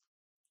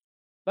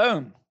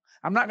 Boom.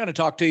 I'm not going to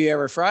talk to you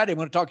every Friday. I'm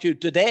going to talk to you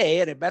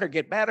today, and it better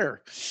get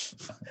better.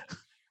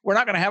 We're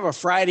not going to have a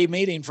Friday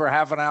meeting for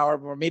half an hour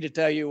for me to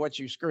tell you what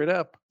you screwed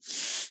up.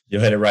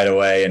 You'll hit it right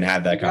away and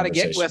have that conversation.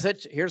 You got to get with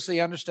it. Here's the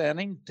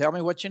understanding. Tell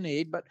me what you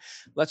need, but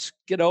let's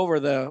get over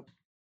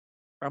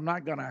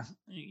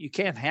you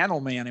can't handle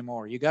me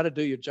anymore. You got to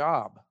do your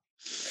job.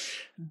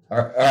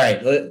 All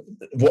right.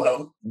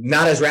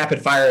 Not as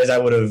rapid fire as I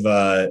would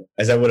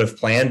have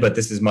planned, but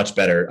this is much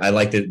better. I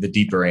like the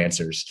deeper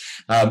answers.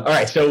 All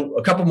right. So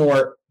a couple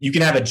more. You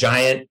can have a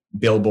giant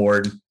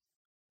billboard.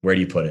 Where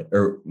do you put it?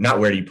 Or not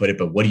where do you put it,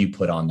 but what do you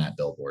put on that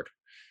billboard?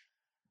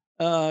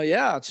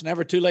 It's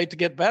never too late to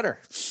get better.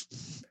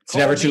 It's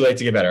never too late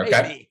to get better.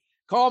 Okay.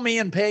 Call me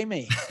and pay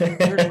me.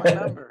 Here's my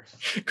number.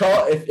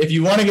 If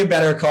you want to get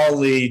better, call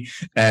Lee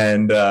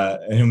and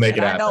he'll make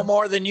it happen. I know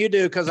more than you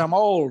do because I'm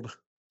old.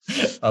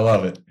 I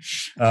love it.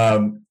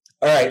 All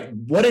right.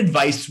 What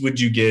advice would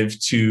you give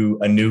to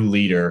a new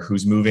leader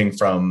who's moving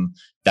from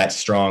that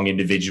strong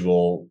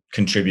individual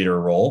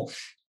contributor role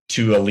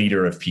to a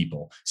leader of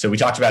people? So we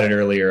talked about it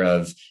earlier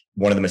of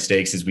one of the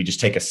mistakes is we just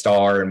take a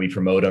star and we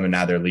promote them and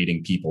now they're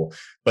leading people.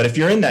 But if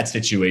you're in that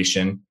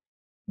situation,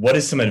 what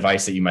is some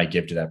advice that you might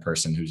give to that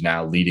person who's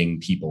now leading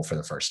people for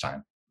the first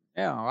time?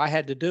 Yeah, I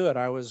had to do it.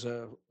 I was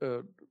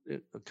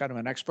kind of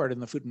an expert in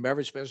the food and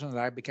beverage business.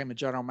 I became a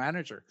general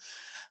manager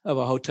of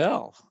a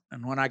hotel.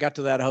 And when I got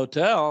to that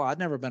hotel, I'd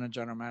never been a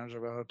general manager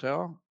of a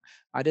hotel.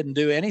 I didn't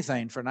do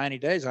anything for 90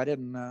 days. I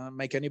didn't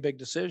make any big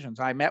decisions.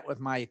 I met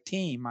with my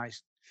team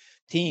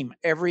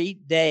every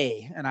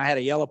day, and I had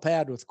a yellow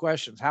pad with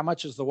questions. How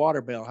much is the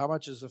water bill? How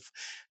much is the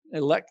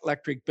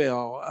electric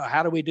bill?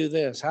 How do we do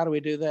this? How do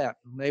we do that?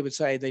 And they would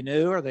say they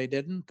knew or they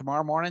didn't.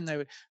 Tomorrow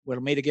morning, we'll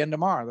meet again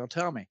tomorrow. They'll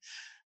tell me.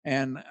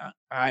 And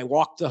I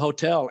walked the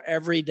hotel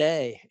every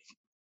day,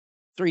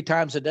 3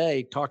 times a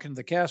day, talking to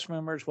the cast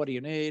members. What do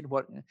you need?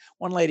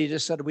 One lady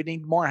just said, we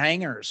need more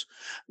hangers.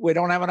 We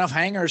don't have enough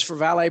hangers for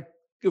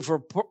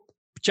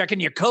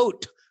checking your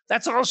coat.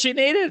 That's all she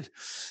needed.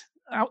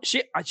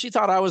 She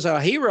thought I was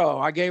a hero.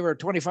 I gave her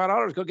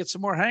 $25, go get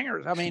some more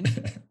hangers. I mean,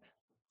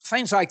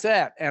 things like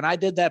that. And I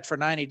did that for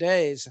 90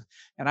 days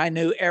and I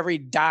knew every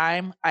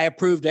dime. I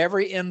approved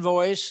every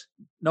invoice.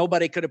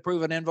 Nobody could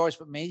approve an invoice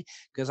but me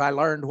because I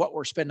learned what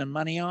we're spending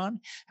money on,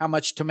 how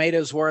much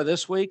tomatoes were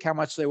this week, how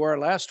much they were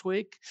last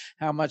week,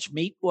 how much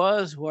meat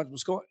was, what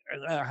was going,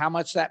 how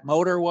much that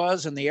motor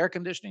was in the air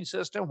conditioning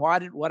system.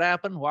 What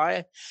happened?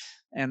 Why?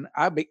 And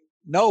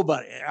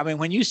nobody. I mean,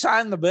 when you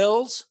sign the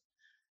bills,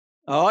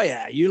 oh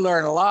yeah, you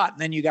learn a lot. And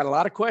then you got a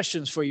lot of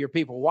questions for your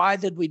people. Why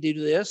did we do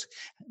this?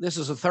 This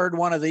is the third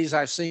one of these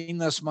I've seen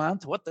this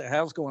month. What the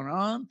hell's going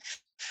on?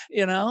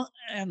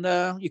 And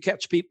you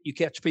catch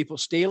people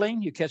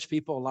stealing, you catch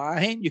people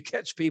lying, you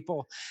catch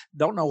people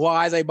don't know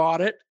why they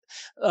bought it.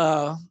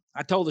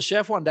 I told the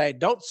chef one day,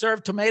 don't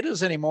serve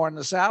tomatoes anymore in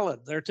the salad.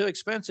 They're too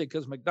expensive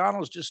because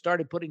McDonald's just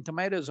started putting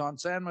tomatoes on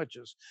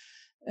sandwiches.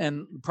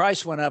 And the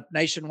price went up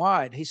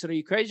nationwide. He said, are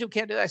you crazy? We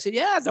can't do that. I said,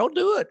 yeah, don't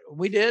do it.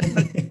 We did.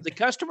 The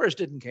customers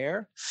didn't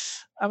care.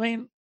 I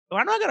mean,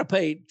 I'm not going to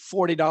pay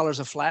 $40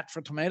 a flat for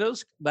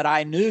tomatoes, but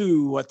I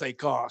knew what they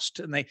cost.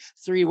 And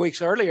 3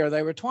 weeks earlier,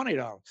 they were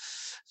 $20.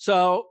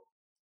 So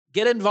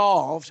get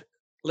involved,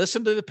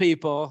 listen to the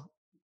people,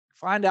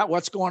 find out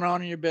what's going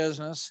on in your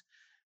business.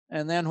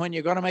 And then when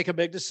you're going to make a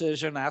big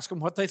decision, ask them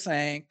what they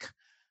think.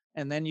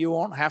 And then you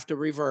won't have to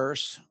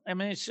reverse. I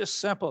mean, it's just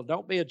simple.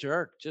 Don't be a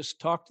jerk. Just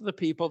talk to the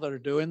people that are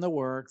doing the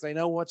work. They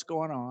know what's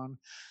going on.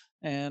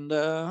 And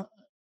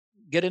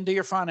get into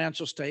your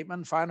financial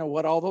statement, find out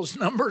what all those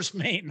numbers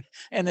mean.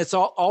 And it's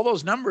all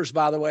those numbers,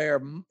 by the way,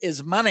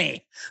 is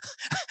money.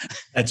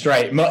 That's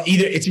right.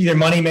 It's either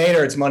money made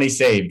or it's money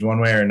saved,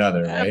 one way or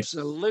another, right?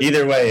 Absolutely.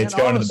 Either way, it's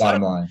going to the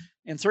bottom line.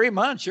 In 3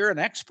 months, you're an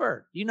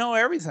expert. You know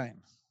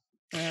everything.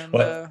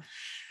 And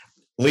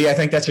Lee, I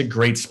think that's a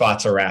great spot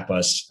to wrap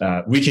us.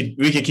 We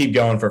could keep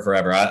going for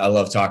forever. I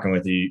love talking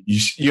with you.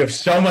 You have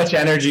so much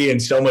energy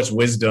and so much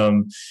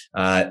wisdom.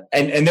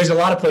 And there's a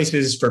lot of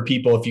places for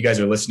people, if you guys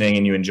are listening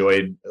and you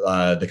enjoyed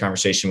the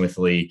conversation with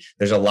Lee,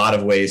 there's a lot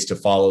of ways to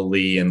follow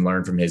Lee and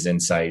learn from his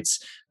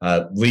insights.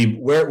 Lee,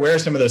 where are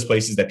some of those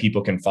places that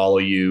people can follow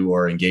you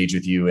or engage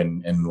with you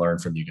and learn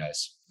from you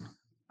guys?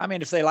 I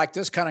mean, if they like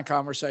this kind of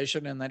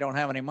conversation and they don't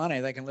have any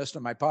money, they can listen to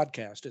my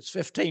podcast. It's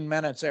 15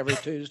 minutes every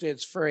Tuesday.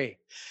 It's free.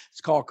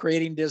 It's called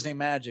Creating Disney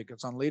Magic.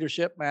 It's on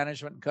leadership,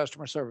 management, and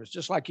customer service,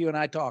 just like you and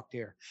I talked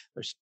here.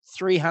 There's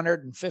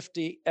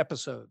 350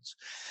 episodes.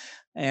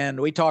 And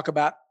we talk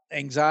about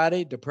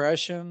anxiety,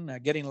 depression,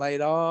 getting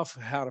laid off,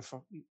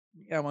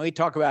 we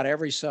talk about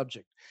every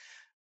subject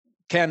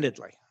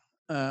candidly.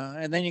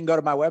 And then you can go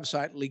to my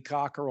website,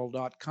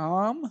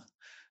 leecockerell.com.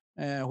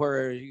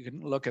 Where you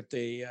can look at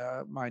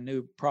my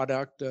new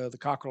product, the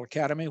Cockerell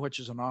Academy, which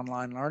is an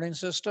online learning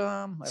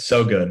system.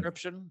 So good.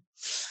 Subscription.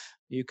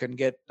 You can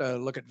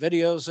look at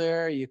videos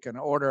there. You can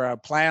order a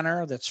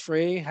planner that's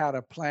free, how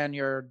to plan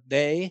your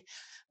day.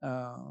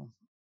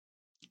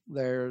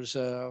 There's,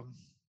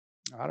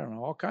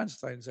 all kinds of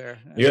things there.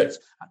 Yeah.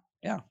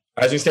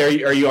 I was going to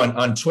say, are you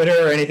on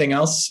Twitter or anything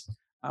else?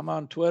 I'm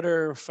on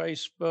Twitter,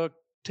 Facebook,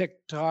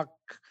 TikTok.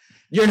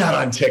 You're not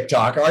on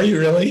TikTok, are you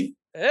really?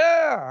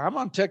 Yeah, I'm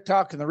on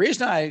TikTok. And the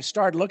reason I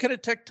started looking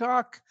at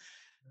TikTok,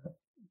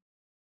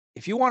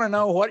 if you want to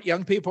know what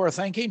young people are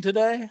thinking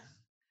today,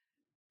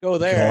 go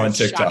there. Go on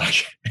TikTok.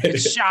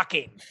 It's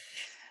shocking.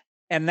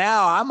 And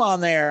now I'm on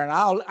there and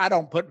I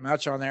don't put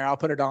much on there. I'll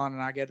put it on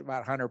and I get about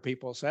 100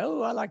 people say,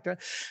 oh, I like that.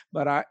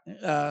 But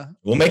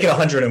we'll make it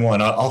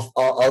 101.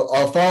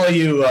 I'll follow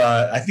you.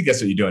 I think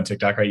that's what you do on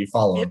TikTok, right? You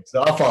follow them.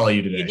 So I'll follow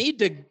you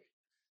today.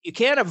 You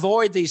can't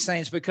avoid these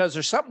things because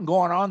there's something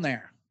going on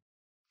there.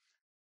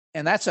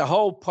 And that's a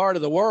whole part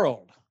of the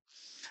world.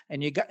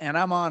 And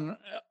I'm on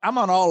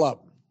all of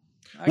them.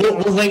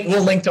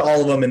 We'll link to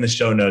all of them in the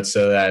show notes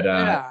so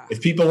that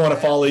if people want to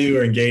follow you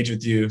or engage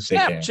with you,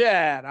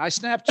 Snapchat. I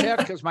Snapchat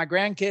because my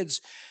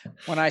grandkids,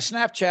 when I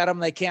Snapchat them,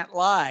 they can't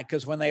lie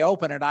because when they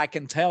open it, I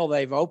can tell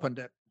they've opened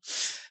it.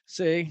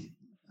 See?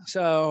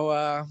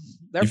 So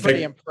they're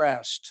pretty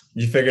impressed.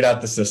 You figured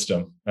out the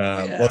system.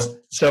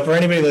 So for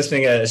anybody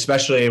listening,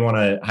 especially want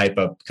to hype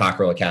up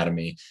Cockerell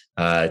Academy,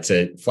 it's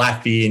a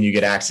flat fee and you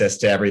get access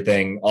to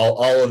everything,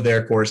 all of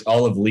their course,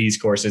 all of Lee's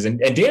courses, and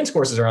Dan's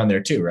courses are on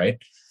there too, right?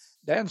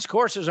 Dan's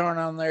courses aren't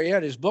on there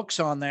yet. His book's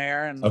on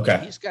there, and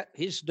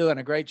he's doing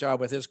a great job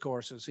with his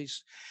courses.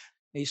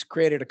 He's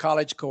created a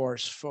college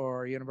course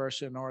for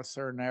University of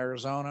Northern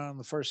Arizona, and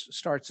the first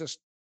starts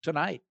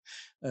tonight.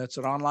 It's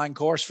an online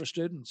course for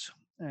students.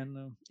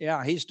 And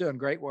he's doing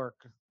great work.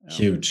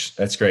 Huge.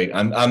 That's great.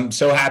 I'm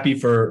so happy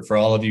for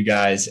all of you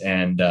guys.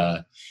 And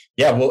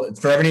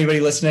for everybody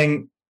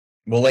listening,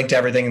 we'll link to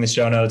everything in the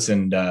show notes.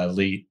 And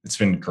Lee, it's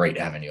been great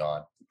having you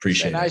on.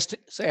 Appreciate it.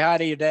 Say hi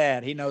to your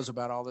dad. He knows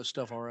about all this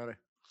stuff already.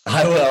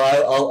 I will.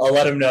 I'll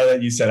let him know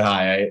that you said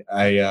hi.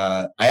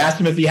 I asked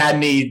him if he had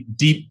any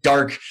deep,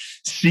 dark,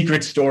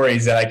 secret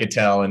stories that I could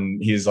tell,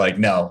 and he's like,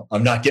 "No,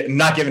 I'm not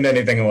giving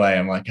anything away."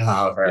 I'm like, "Oh,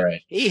 all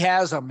right." He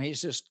has them.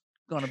 He's just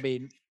going to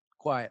be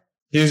quiet.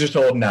 He was just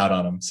holding out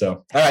on him.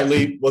 So, all right,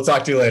 Lee, we'll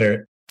talk to you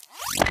later.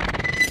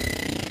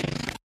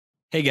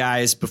 Hey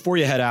guys, before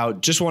you head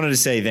out, just wanted to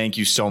say thank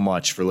you so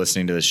much for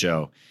listening to the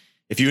show.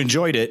 If you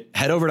enjoyed it,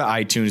 head over to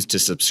iTunes to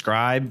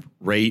subscribe,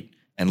 rate,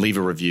 and leave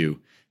a review.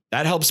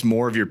 That helps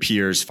more of your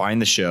peers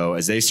find the show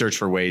as they search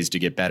for ways to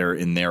get better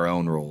in their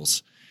own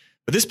roles.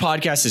 But this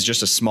podcast is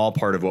just a small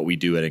part of what we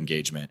do at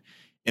Engagement.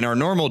 In our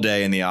normal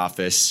day in the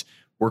office,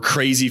 we're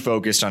crazy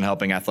focused on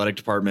helping athletic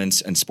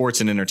departments and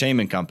sports and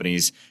entertainment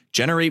companies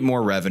generate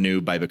more revenue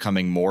by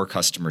becoming more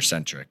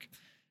customer-centric.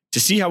 To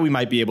see how we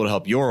might be able to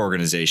help your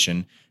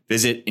organization,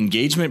 visit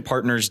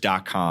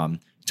engagementpartners.com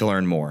to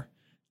learn more.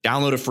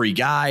 Download a free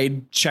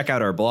guide, check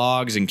out our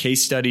blogs and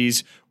case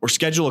studies, or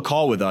schedule a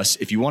call with us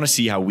if you want to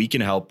see how we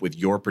can help with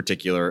your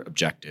particular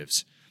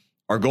objectives.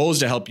 Our goal is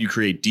to help you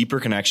create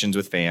deeper connections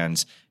with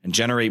fans and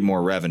generate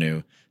more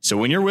revenue. So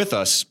when you're with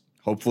us,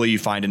 hopefully you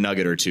find a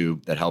nugget or two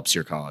that helps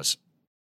your cause.